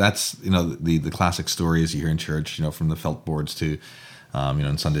that's the classic stories you hear in church, from the felt boards to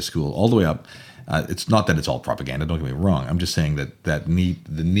in Sunday school all the way up. It's not that it's all propaganda. Don't get me wrong. I'm just saying that the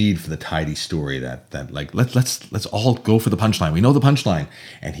need for the tidy story, that like let's all go for the punchline. We know the punchline,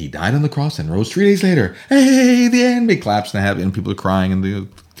 and he died on the cross and rose 3 days later. Hey, the end! Big claps and people are crying, and the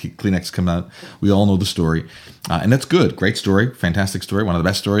Kleenex come out. We all know the story, and that's good. Great story, fantastic story, one of the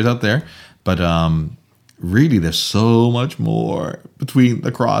best stories out there. But really, there's so much more between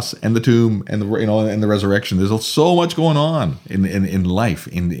the cross and the tomb and the resurrection. There's so much going on in life.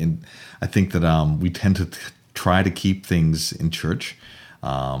 I think that we tend to try to keep things in church,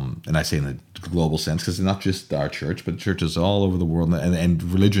 and I say in the global sense, because it's not just our church, but churches all over the world, and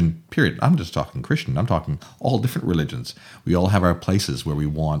religion, period. I'm just talking Christian. I'm talking all different religions. We all have our places where we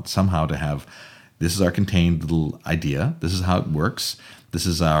want somehow to have, this is our contained little idea. This is how it works. This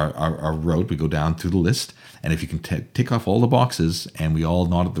is our road. We go down through the list. And if you can tick off all the boxes, and we all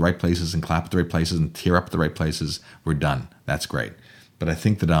nod at the right places and clap at the right places and tear up at the right places, we're done. That's great. But I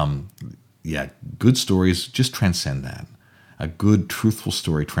think that, good stories just transcend that. A good, truthful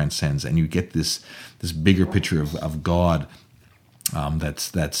story transcends, and you get this bigger picture of God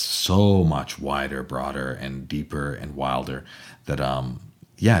that's so much wider, broader, and deeper and wilder. That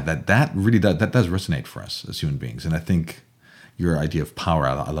that really does resonate for us as human beings. And I think your idea of power,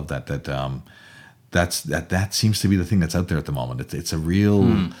 I love that. That seems to be the thing that's out there at the moment. It's a real,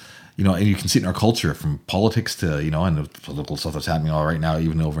 and you can see it in our culture, from politics to, and the political stuff that's happening all right now,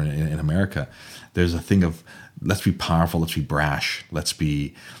 even over in America. There's a thing of, let's be powerful, let's be brash, let's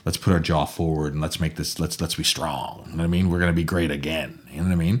put our jaw forward, and let's be strong. You know what I mean? We're going to be great again. You know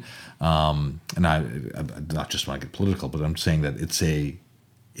what I mean? And I not just want to get political, but I'm saying that it's a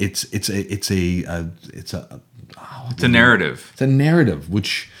narrative. It's a narrative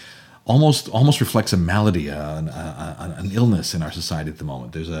which almost reflects a malady, an illness in our society at the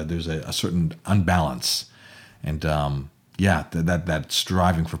moment. There's a certain unbalance, and that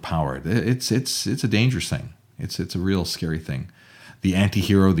striving for power. It's a dangerous thing. It's a real scary thing. The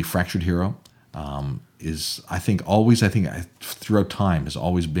anti-hero, the fractured hero, is I think throughout time has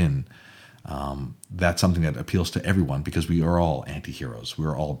always been. That's something that appeals to everyone, because we are all anti-heroes. We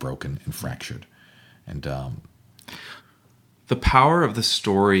are all broken and fractured, and the power of the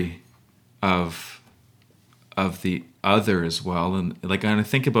story of the other as well. And like, when I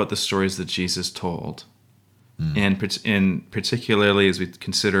think about the stories that Jesus told, and particularly as we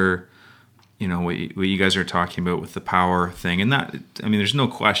consider, what you guys are talking about with the power thing, and that, there's no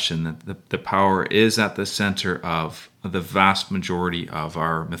question that the power is at the center of the vast majority of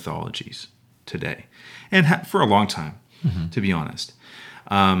our mythologies today, and for a long time, to be honest.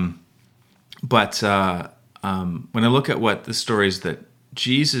 But when I look at what the stories that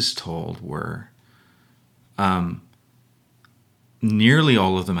Jesus told were, nearly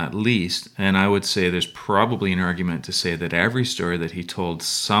all of them at least, and I would say there's probably an argument to say that every story that he told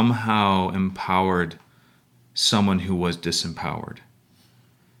somehow empowered someone who was disempowered,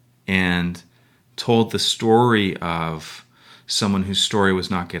 and told the story of someone whose story was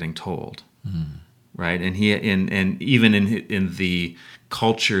not getting told, right? And he, and even in the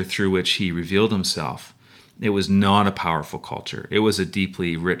culture through which he revealed himself, it was not a powerful culture. It was a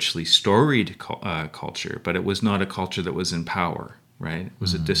deeply, richly storied culture, but it was not a culture that was in power, right? It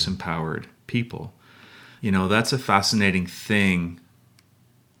was a disempowered people. That's a fascinating thing,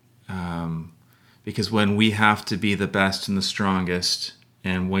 because when we have to be the best and the strongest,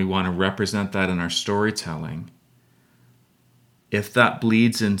 and we want to represent that in our storytelling, if that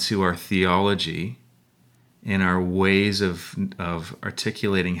bleeds into our theology and our ways of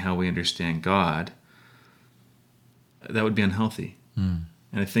articulating how we understand God, that would be unhealthy. And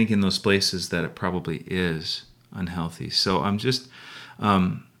I think in those places that it probably is unhealthy. So I'm just,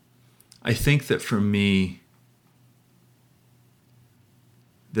 I think that for me,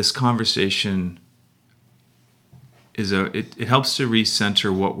 this conversation it helps to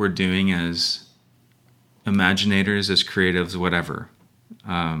recenter what we're doing as imaginators, as creatives, whatever.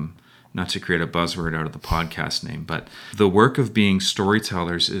 Not to create a buzzword out of the podcast name, but the work of being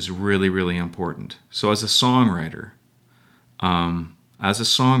storytellers is really, really important. So as a songwriter, I'm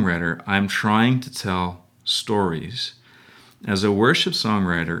trying to tell stories. As a worship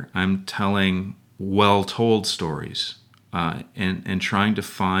songwriter, I'm telling well-told stories, and trying to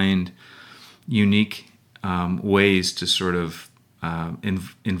find unique ways to sort of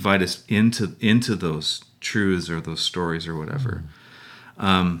invite us into those truths or those stories or whatever.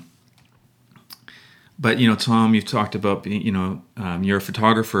 But Tom, you've talked about being, you're a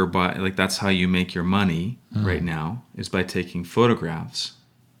photographer, but that's how you make your money right now, is by taking photographs.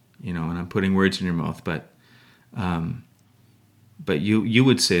 And I'm putting words in your mouth, but you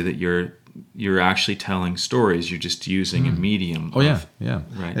would say that you're actually telling stories. You're just using a medium. Yeah.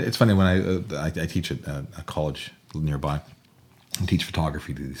 Right. It's funny when I teach at a college nearby and teach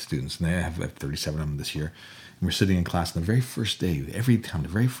photography to these students, and I have 37 of them this year. And we're sitting in class, and the very first day, the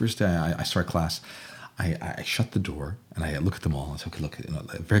very first day I start class, I shut the door and I look at them all and I say, okay, look,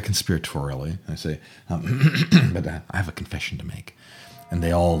 very conspiratorially, and I say, but I have a confession to make. And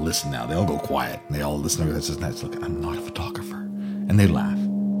they all listen now. They all go quiet. And they all listen to this and that. Look, I'm not a photographer. And they laugh.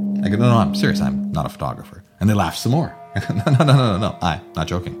 I go, no, I'm serious. I'm not a photographer. And they laugh some more. I go, no. I'm not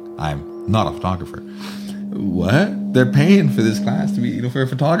joking. I'm not a photographer. What? They're paying for this class to be, for a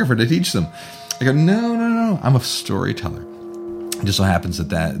photographer to teach them. I go, no. I'm a storyteller. It just so happens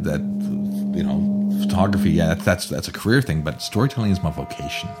that photography, that's a career thing, but storytelling is my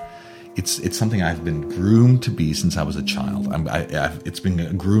vocation. It's something I've been groomed to be since I was a child. It's been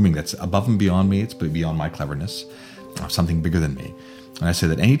a grooming that's above and beyond me. It's beyond my cleverness. Something bigger than me. And I say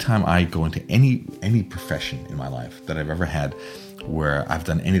that anytime I go into any profession in my life that I've ever had where I've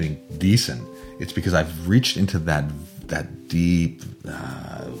done anything decent, it's because I've reached into that deep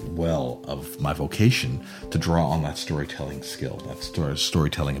well of my vocation to draw on that storytelling skill, that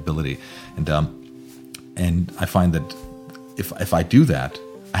storytelling ability. And I find that if I do that,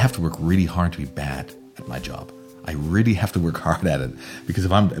 I have to work really hard to be bad at my job. I really have to work hard at it, because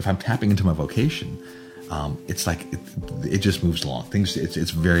if I'm tapping into my vocation, it's like it just moves along.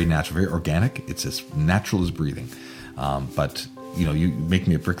 It's very natural, very organic. It's as natural as breathing. But you make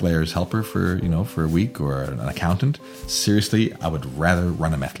me a bricklayer's helper for a week, or an accountant. Seriously, I would rather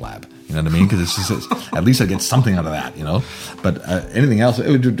run a meth lab. You know what I mean? Because it's just, at least I get something out of that. But anything else, it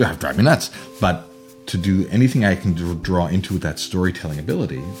would drive me nuts. But to do anything I can draw into that storytelling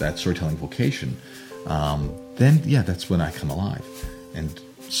ability, that storytelling vocation, then that's when I come alive. And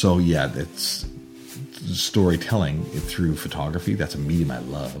so it's storytelling through photography. That's a medium I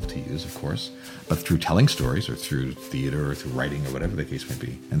love to use, of course, but through telling stories, or through theater, or through writing, or whatever the case may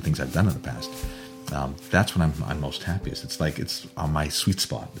be, and things I've done in the past, that's when I'm most happiest. It's like it's on my sweet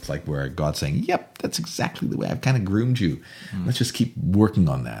spot. It's like where God's saying, yep, that's exactly the way I've kind of groomed you. Let's just keep working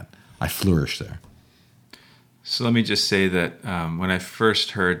on that. I flourish there. So let me just say that when I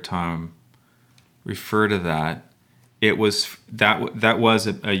first heard Tom refer to that, it was that was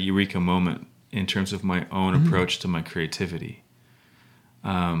a eureka moment in terms of my own approach to my creativity.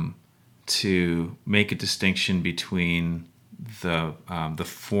 To make a distinction between the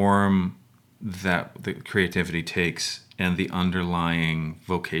form that the creativity takes and the underlying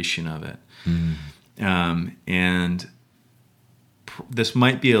vocation of it. And this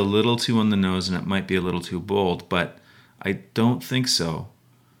might be a little too on the nose, and it might be a little too bold, but I don't think so.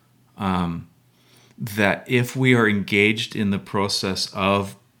 That if we are engaged in the process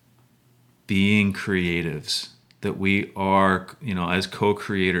of being creatives, that we are, as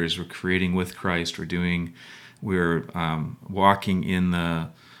co-creators, we're creating with Christ. We're walking in the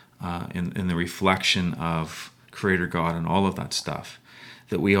reflection of Creator God and all of that stuff.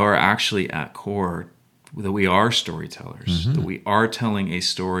 That we are actually at core, that we are storytellers, that we are telling a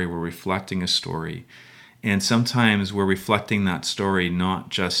story, we're reflecting a story. And sometimes we're reflecting that story not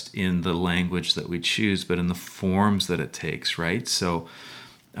just in the language that we choose, but in the forms that it takes, right? So,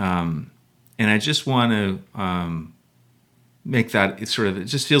 and I just want to make that, it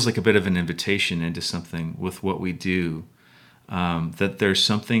just feels like a bit of an invitation into something with what we do, that there's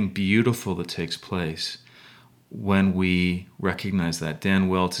something beautiful that takes place when we recognize that. Dan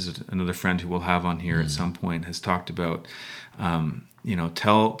Weltz is another friend who we'll have on here at some point, has talked about,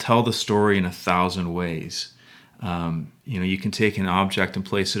 tell the story in 1,000 ways. You can take an object and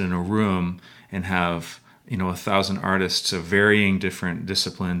place it in a room and have, 1,000 artists of varying different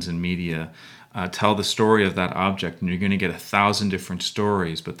disciplines and media tell the story of that object, and you're going to get 1,000 different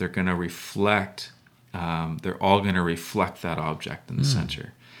stories, but they're going to reflect, they're all going to reflect that object in the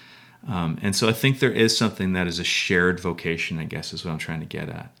center. And so I think there is something that is a shared vocation, I guess, is what I'm trying to get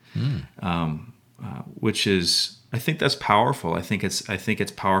at, which is, I think that's powerful. I think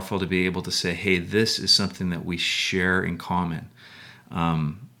it's powerful to be able to say, hey, this is something that we share in common.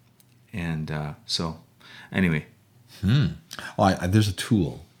 So anyway. There's a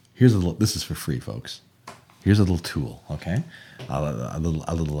tool. Here's this is for free, folks. Here's a little tool, okay? A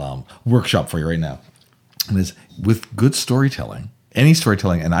little workshop for you right now. And it's with good storytelling. Any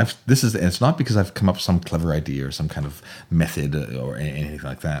storytelling, and it's not because I've come up with some clever idea or some kind of method or anything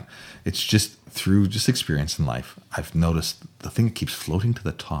like that. It's just through experience in life. I've noticed the thing that keeps floating to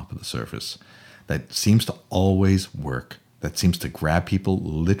the top of the surface, that seems to always work, that seems to grab people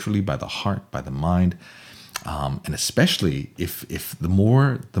literally by the heart, by the mind, and especially if the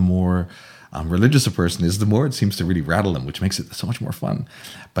more religious a person is, the more it seems to really rattle them, which makes it so much more fun.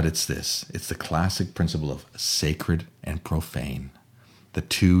 But it's the classic principle of sacred and profane. The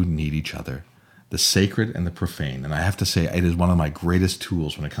two need each other, the sacred and the profane. And I have to say, it is one of my greatest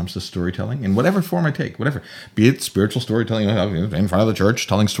tools when it comes to storytelling, in whatever form I take, whatever. Be it spiritual storytelling in front of the church,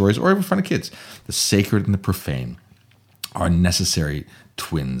 telling stories, or in front of kids. The sacred and the profane are necessary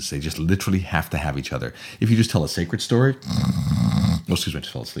twins. They just literally have to have each other. If you just tell a sacred story... Oh, excuse me, I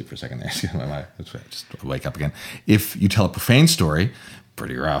just fell asleep for a second there. Just wake up again. If you tell a profane story,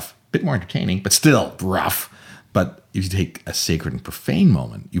 pretty rough, bit more entertaining, but still rough. But if you take a sacred and profane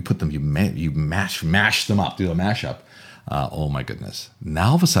moment, you put them, you mash them up, do a mashup. Oh my goodness. Now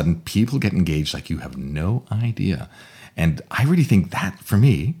all of a sudden, people get engaged like you have no idea. And I really think that, for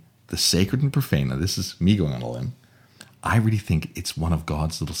me, the sacred and profane, now this is me going on a limb, I really think it's one of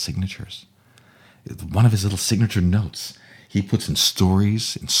God's little signatures. It's one of his little signature notes. He puts in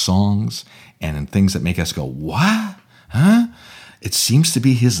stories, in songs, and in things that make us go, what? Huh? It seems to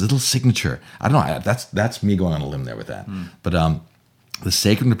be his little signature. I don't know. That's me going on a limb there with that. But the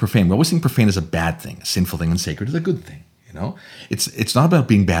sacred and the profane. We always think profane is a bad thing. A sinful thing, and sacred is a good thing. It's not about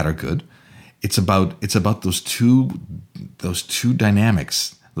being bad or good. It's about those two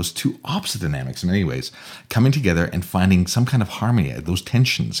dynamics, those two opposite dynamics in many ways, coming together and finding some kind of harmony. Those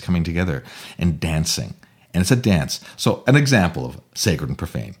tensions coming together and dancing. And it's a dance. So an example of sacred and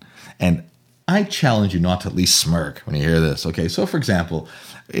profane. And I challenge you not to at least smirk when you hear this. Okay, so for example,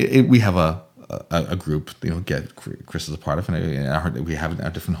 we have a group, Chris is a part of, and we have it in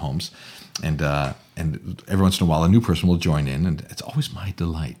our different homes. And every once in a while, a new person will join in, and it's always my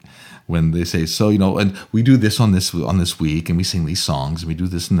delight when they say, so, and we do this on this week, and we sing these songs, and we do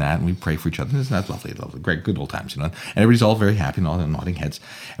this and that, and we pray for each other. Isn't that lovely, great, good old times, And everybody's all very happy and all nodding heads.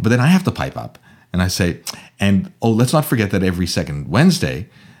 But then I have to pipe up. And I say, let's not forget that every second Wednesday,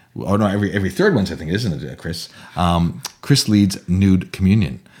 or no, every third Wednesday, I think, isn't it, Chris? Chris leads nude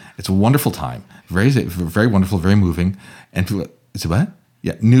communion. It's a wonderful time, very, very wonderful, very moving. And people, is it what?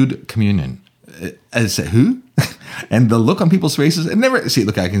 Yeah, nude communion. I say, who? And the look on people's faces,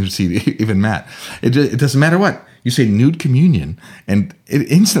 I can see even Matt. It doesn't matter what. You say nude communion, and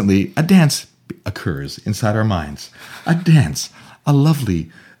instantly a dance occurs inside our minds. A dance, a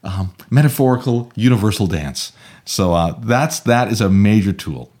lovely, metaphorical, universal dance. So that is a major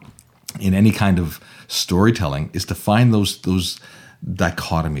tool in any kind of storytelling, is to find those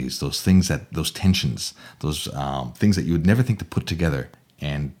dichotomies, those tensions, those things that you would never think to put together,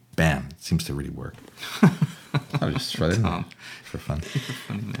 and bam, it seems to really work. I'll just try that for fun. You're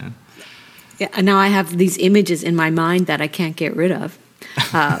funny, man. Yeah, now I have these images in my mind that I can't get rid of.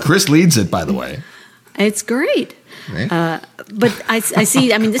 Chris leads it, by the way. It's great. Right? But I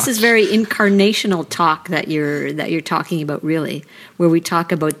see. I mean, this is very incarnational talk that you're talking about, really, where we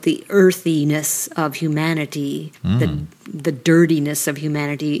talk about the earthiness of humanity, the dirtiness of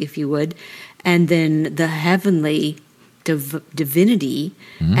humanity, if you would, and then the heavenly divinity,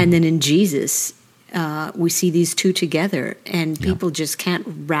 and then in Jesus, we see these two together, and people just can't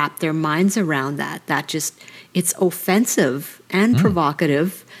wrap their minds around that. It's offensive and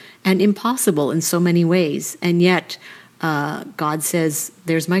provocative and impossible in so many ways, and yet God says,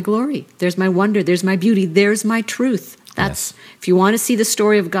 "There's my glory, there's my wonder, there's my beauty, there's my truth." If you want to see the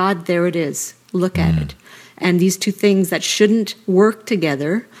story of God, there it is. Look at it. And these two things that shouldn't work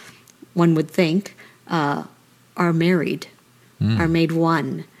together, one would think, are married, are made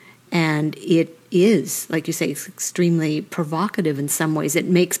one, and it is, like you say, it's extremely provocative in some ways. It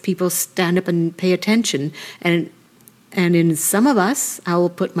makes people stand up and pay attention, and in some of us, I will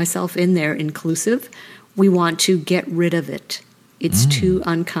put myself in there, inclusive, we want to get rid of it. It's too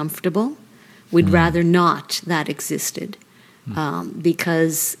uncomfortable. We'd rather not that existed,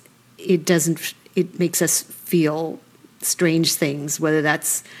 because it makes us feel strange things, whether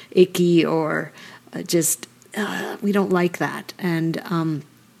that's icky or just we don't like that. And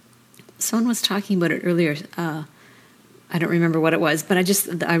someone was talking about it earlier. I don't remember what it was, but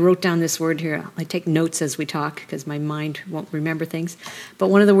I wrote down this word here. I take notes as we talk because my mind won't remember things. But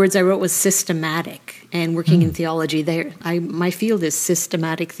one of the words I wrote was systematic. And working in theology, my field is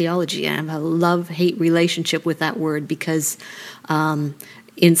systematic theology. And I have a love-hate relationship with that word because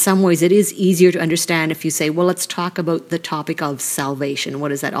in some ways it is easier to understand if you say, well, let's talk about the topic of salvation. What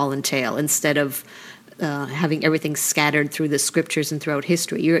does that all entail? Instead of having everything scattered through the scriptures and throughout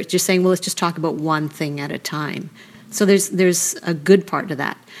history. You're just saying, well, let's just talk about one thing at a time. So there's a good part to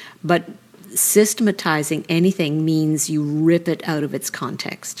that. But systematizing anything means you rip it out of its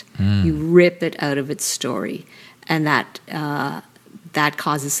context. You rip it out of its story. And that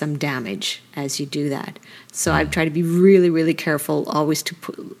causes some damage as you do that. So I've tried to be really, really careful always to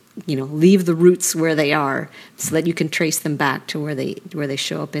leave the roots where they are so that you can trace them back to where they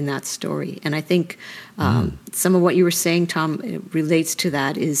show up in that story. And I think some of what you were saying, Tom, relates to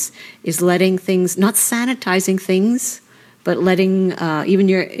that is letting things, not sanitizing things, but letting, even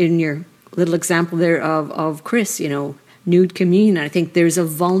in your little example there of Chris, nude communion. I think there's a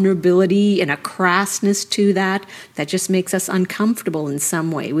vulnerability and a crassness to that just makes us uncomfortable in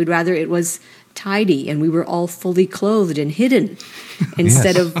some way. We'd rather it was tidy and we were all fully clothed and hidden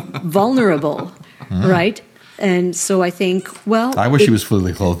instead of vulnerable, right? And so I think, I wish he was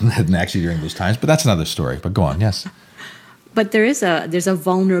fully clothed and hidden actually during those times, but that's another story. But go on, yes. But there's a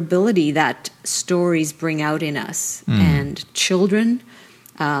vulnerability that stories bring out in us. And children,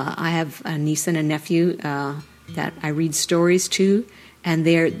 I have a niece and a nephew that I read stories to, and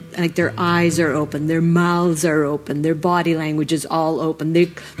their eyes are open, their mouths are open, their body language is all open.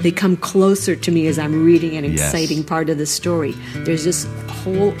 They come closer to me as I'm reading an exciting part of the story. There's this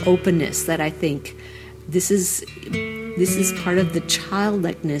whole openness that I think this is part of the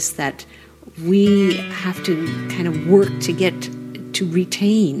childlikeness that we have to kind of work to get to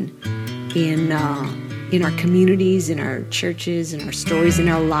retain in our communities, in our churches, in our stories, in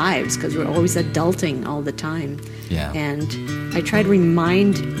our lives, because we're always adulting all the time. Yeah. And I try to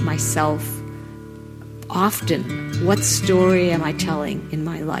remind myself often, what story am I telling in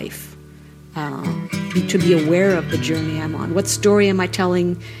my life? To be aware of the journey I'm on. What story am I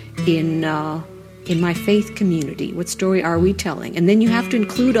telling in my faith community? What story are we telling? And then you have to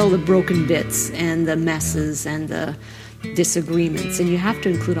include all the broken bits and the messes and the disagreements, and you have to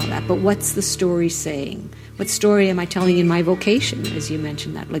include all that. But what's the story saying? What story am I telling in my vocation, as you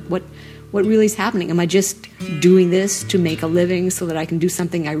mentioned that? Like what really is happening? Am I just doing this to make a living so that I can do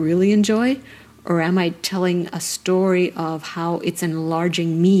something I really enjoy? Or am I telling a story of how it's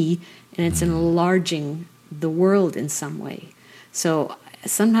enlarging me and it's enlarging the world in some way? So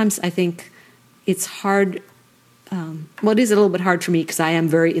sometimes I think it's hard. It is a little bit hard for me because I am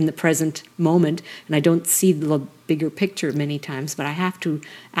very in the present moment and I don't see the bigger picture many times, but I have to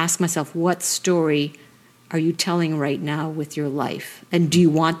ask myself, what story are you telling right now with your life? And do you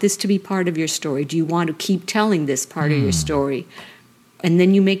want this to be part of your story? Do you want to keep telling this part of your story? And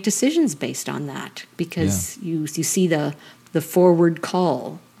then you make decisions based on that because you see the forward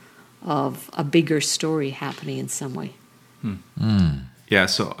call of a bigger story happening in some way. Yeah,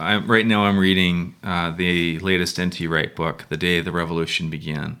 so right now I'm reading the latest N.T. Wright book, The Day the Revolution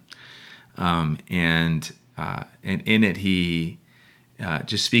Began. And in it he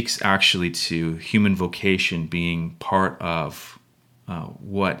just speaks actually to human vocation being part of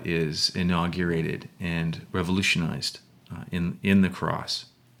what is inaugurated and revolutionized in the cross.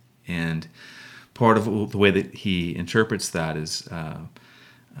 And part of the way that he interprets that is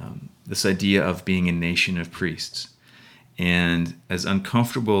this idea of being a nation of priests. And as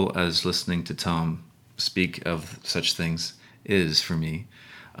uncomfortable as listening to Tom speak of such things is for me,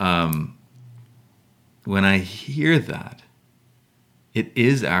 when I hear that, it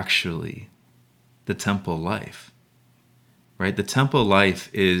is actually the temple life, right? The temple life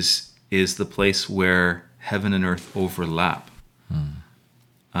is the place where heaven and earth overlap.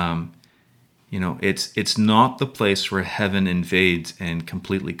 It's not the place where heaven invades and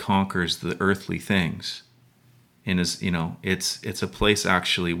completely conquers the earthly things. And it's a place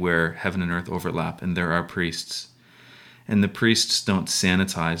actually where heaven and earth overlap, and there are priests. And the priests don't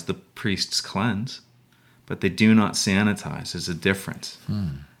sanitize, the priests cleanse, but they do not sanitize. There's a difference.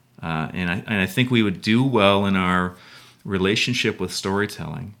 And I think we would do well in our relationship with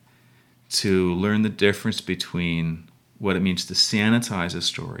storytelling to learn the difference between what it means to sanitize a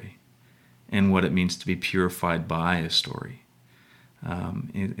story and what it means to be purified by a story.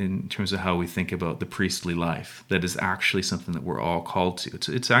 In terms of how we think about the priestly life, that is actually something that we're all called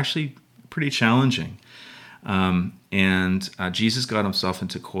to. It's actually pretty challenging. And Jesus got himself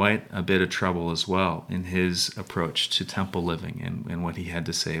into quite a bit of trouble as well in his approach to temple living and what he had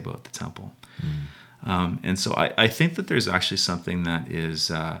to say about the temple. And so I think that there's actually something that is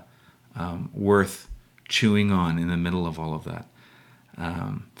worth chewing on in the middle of all of that,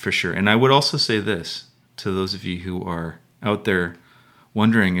 for sure. And I would also say this to those of you who are out there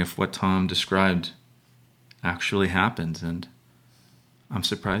wondering if what Tom described actually happened, and I'm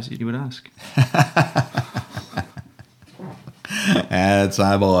surprised you would ask. That's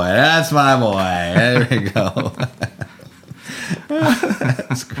my boy. That's my boy. There we go.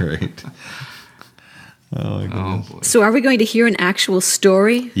 That's great. Oh my goodness. Oh boy. So are we going to hear an actual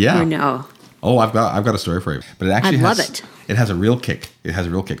story? Yeah. Or no? Oh, I've got a story for you, but it actually I'd love it. It has a real kick. It has a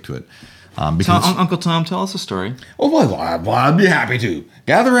real kick to it. Because Uncle Tom, tell us a story. Oh, well, I'd be happy to.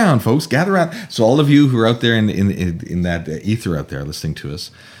 Gather around, folks. Gather around. So all of you who are out there in that ether out there listening to us,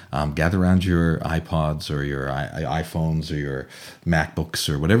 gather around your iPods or your iPhones or your MacBooks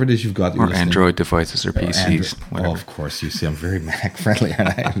or whatever it is you've got. Or Android devices or PCs. Oh, of course. You see, I'm very Mac friendly,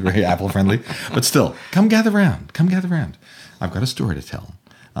 aren't I? I'm very Apple friendly. But still, come gather around. Come gather around. I've got a story to tell.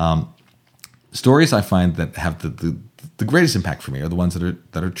 Stories I find that have the greatest impact for me are the ones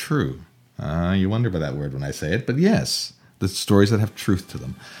that are true. You wonder about that word when I say it, but yes, the stories that have truth to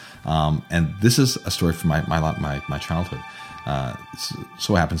them. And this is a story from my childhood.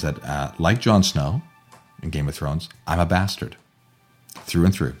 So happens that, like Jon Snow in Game of Thrones, I'm a bastard through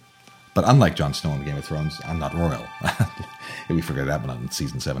and through. But unlike Jon Snow in Game of Thrones, I'm not royal. We figured that one out in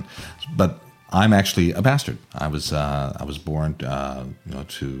season 7. But I'm actually a bastard. I was born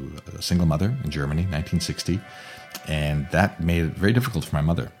to a single mother in Germany, 1960, and that made it very difficult for my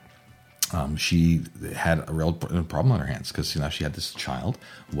mother. She had a real problem on her hands because she had this child.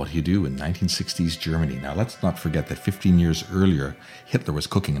 What do you do in 1960s Germany? Now let's not forget that 15 years earlier, Hitler was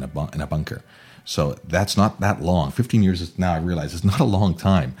cooking in a bunker. So that's not that long. 15 years is, now I realize, is not a long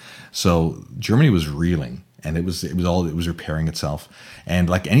time. So Germany was reeling, and it was repairing itself. And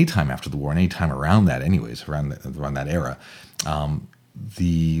like any time after the war, and any time around that, anyways, around that era,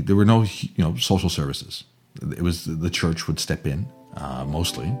 there were no social services. It was the church would step in.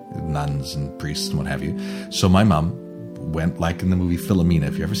 Mostly nuns and priests and what have you. So my mom went, like in the movie Philomena.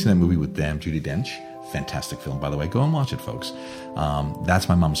 If you ever seen that movie with Judi Dench, fantastic film, by the way. Go and watch it, folks. That's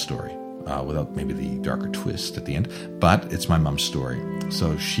my mom's story, without maybe the darker twist at the end, but it's my mom's story.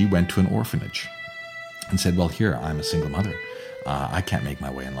 So she went to an orphanage and said, well, here, I'm a single mother. I can't make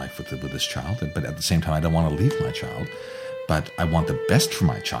my way in life with this child, but at the same time, I don't want to leave my child, but I want the best for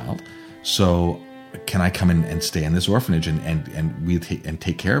my child. So can I come in and stay in this orphanage and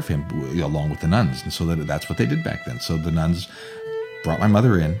take care of him along with the nuns? And so that's what they did back then. So the nuns brought my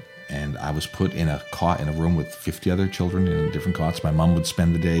mother in, and I was put in a cot in a room with 50 other children in different cots. My mom would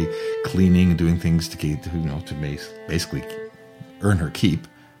spend the day cleaning and doing things to basically earn her keep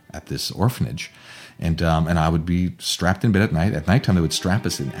at this orphanage. And I would be strapped in bed at night. At nighttime, they would strap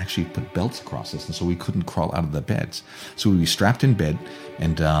us and actually put belts across us, and so we couldn't crawl out of the beds. So we'd be strapped in bed,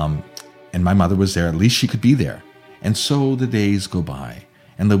 and my mother was there. At least she could be there. And so the days go by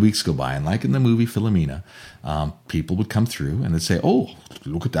and the weeks go by. And like in the movie Philomena, people would come through and they'd say, oh,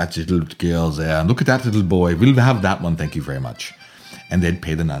 look at that little girl there. And look at that little boy. We'll have that one. Thank you very much. And they'd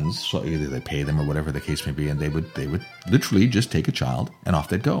pay the nuns. So either they pay them or whatever the case may be. And they would literally just take a child and off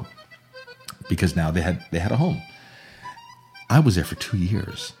they'd go. Because now they had a home. I was there for 2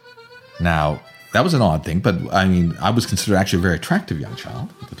 years. Now, that was an odd thing, but I mean, I was considered actually a very attractive young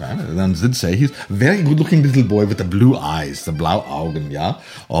child at the time. And then did say he's a very good-looking little boy with the blue eyes, the blau Augen, yeah.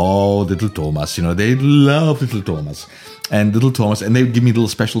 Oh, little Thomas, they love little Thomas. And little Thomas, and they would give me little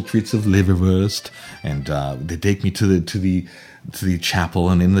special treats of liverwurst, and they take me to the chapel,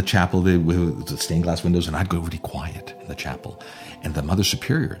 and in the chapel, with the stained glass windows, and I'd go really quiet in the chapel. And the Mother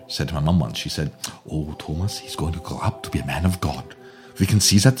Superior said to my mom once, she said, "Oh, Thomas, he's going to grow up to be a man of God. We can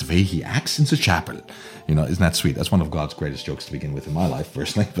see that the way he acts in the chapel." Isn't that sweet? That's one of God's greatest jokes to begin with in my life,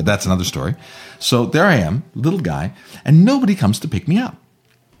 personally, but that's another story. So there I am, little guy, and nobody comes to pick me up.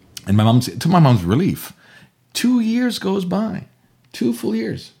 And to my mom's relief, 2 years goes by. 2 full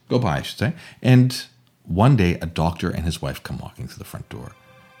years go by, I should say. And one day, a doctor and his wife come walking through the front door.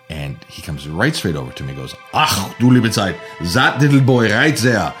 And he comes right straight over to me and goes, "Ach, du liebe Zeit, that little boy right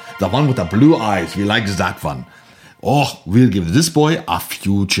there, the one with the blue eyes, we like that one. Oh, we'll give this boy a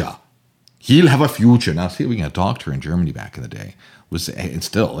future. He'll have a future." Now, see, being a doctor in Germany back in the day was, and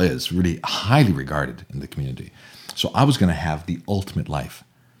still is, really highly regarded in the community. So I was going to have the ultimate life.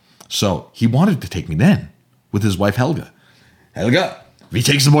 So he wanted to take me then with his wife, Helga. "Helga, we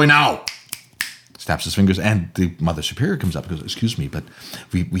take the boy now." Snaps his fingers, and the Mother Superior comes up and goes, "Excuse me, but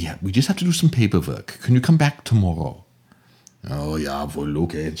we just have to do some paperwork. Can you come back tomorrow?" "Oh, yeah, well,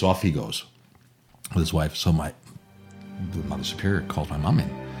 okay." And so off he goes with his wife. So the Mother Superior called my mom in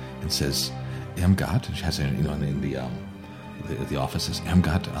and says, "Irmgard," and she has it, in the office, says,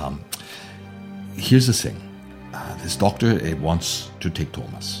 "Irmgard, here's the thing. This doctor wants to take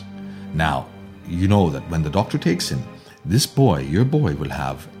Thomas. Now, you know that when the doctor takes him, this boy, your boy, will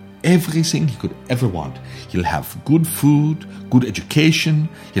have everything he could ever want. He'll have good food, good education,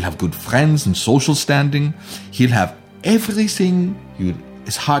 he'll have good friends and social standing. He'll have everything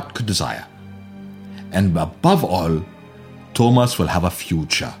his heart could desire. And above all, Thomas will have a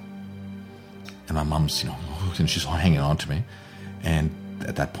future." And my mom's, and she's hanging on to me. And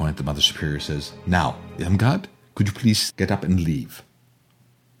at that point, the Mother Superior says, "Now, Irmgard, could you please get up and leave?"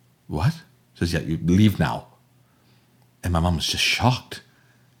 "What?" Says, "Yeah, you leave now." And my mom was just shocked.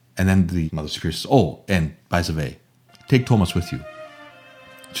 And then the Mother Superior says, "Oh, and by the way, take Thomas with you."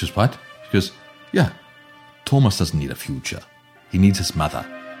 She says, "What?" She goes, "Yeah, Thomas doesn't need a future. He needs his mother."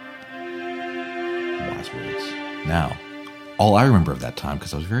 Wise words. Now, all I remember of that time,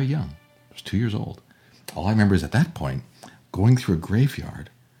 because I was very young, I was 2 years old, all I remember is at that point, going through a graveyard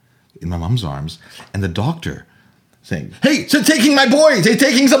in my mom's arms, and the doctor saying, "Hey, they're taking my boy! They're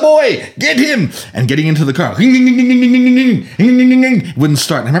taking the boy! Get him!" And getting into the car. Wouldn't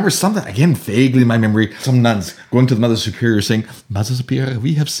start. And I remember something, again, vaguely in my memory, some nuns going to the Mother Superior saying, "Mother Superior,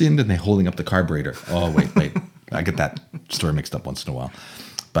 we have sinned," and they're holding up the carburetor. Oh, wait. I get that story mixed up once in a while.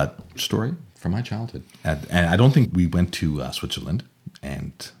 But story from my childhood. And I don't think we went to Switzerland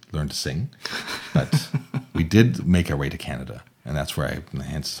and learned to sing, but we did make our way to Canada. And that's where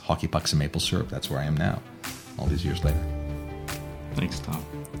hence hockey pucks and maple syrup, that's where I am now, all these years later. Thanks, Tom.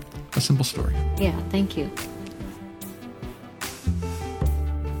 A simple story. Yeah, thank you.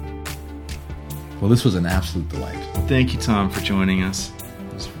 Well, this was an absolute delight. Thank you, Tom, for joining us.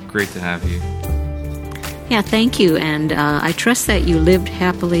 It was great to have you. Yeah, thank you. And I trust that you lived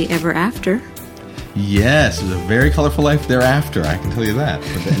happily ever after. Yes, it was a very colorful life thereafter, I can tell you that.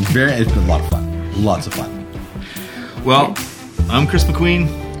 But it's been a lot of fun. Lots of fun. Well, I'm Chris McQueen.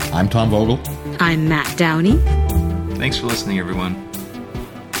 I'm Tom Vogel. I'm Matt Downey. Thanks for listening, everyone.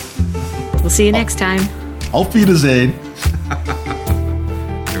 We'll see you next time. Auf Wiedersehen.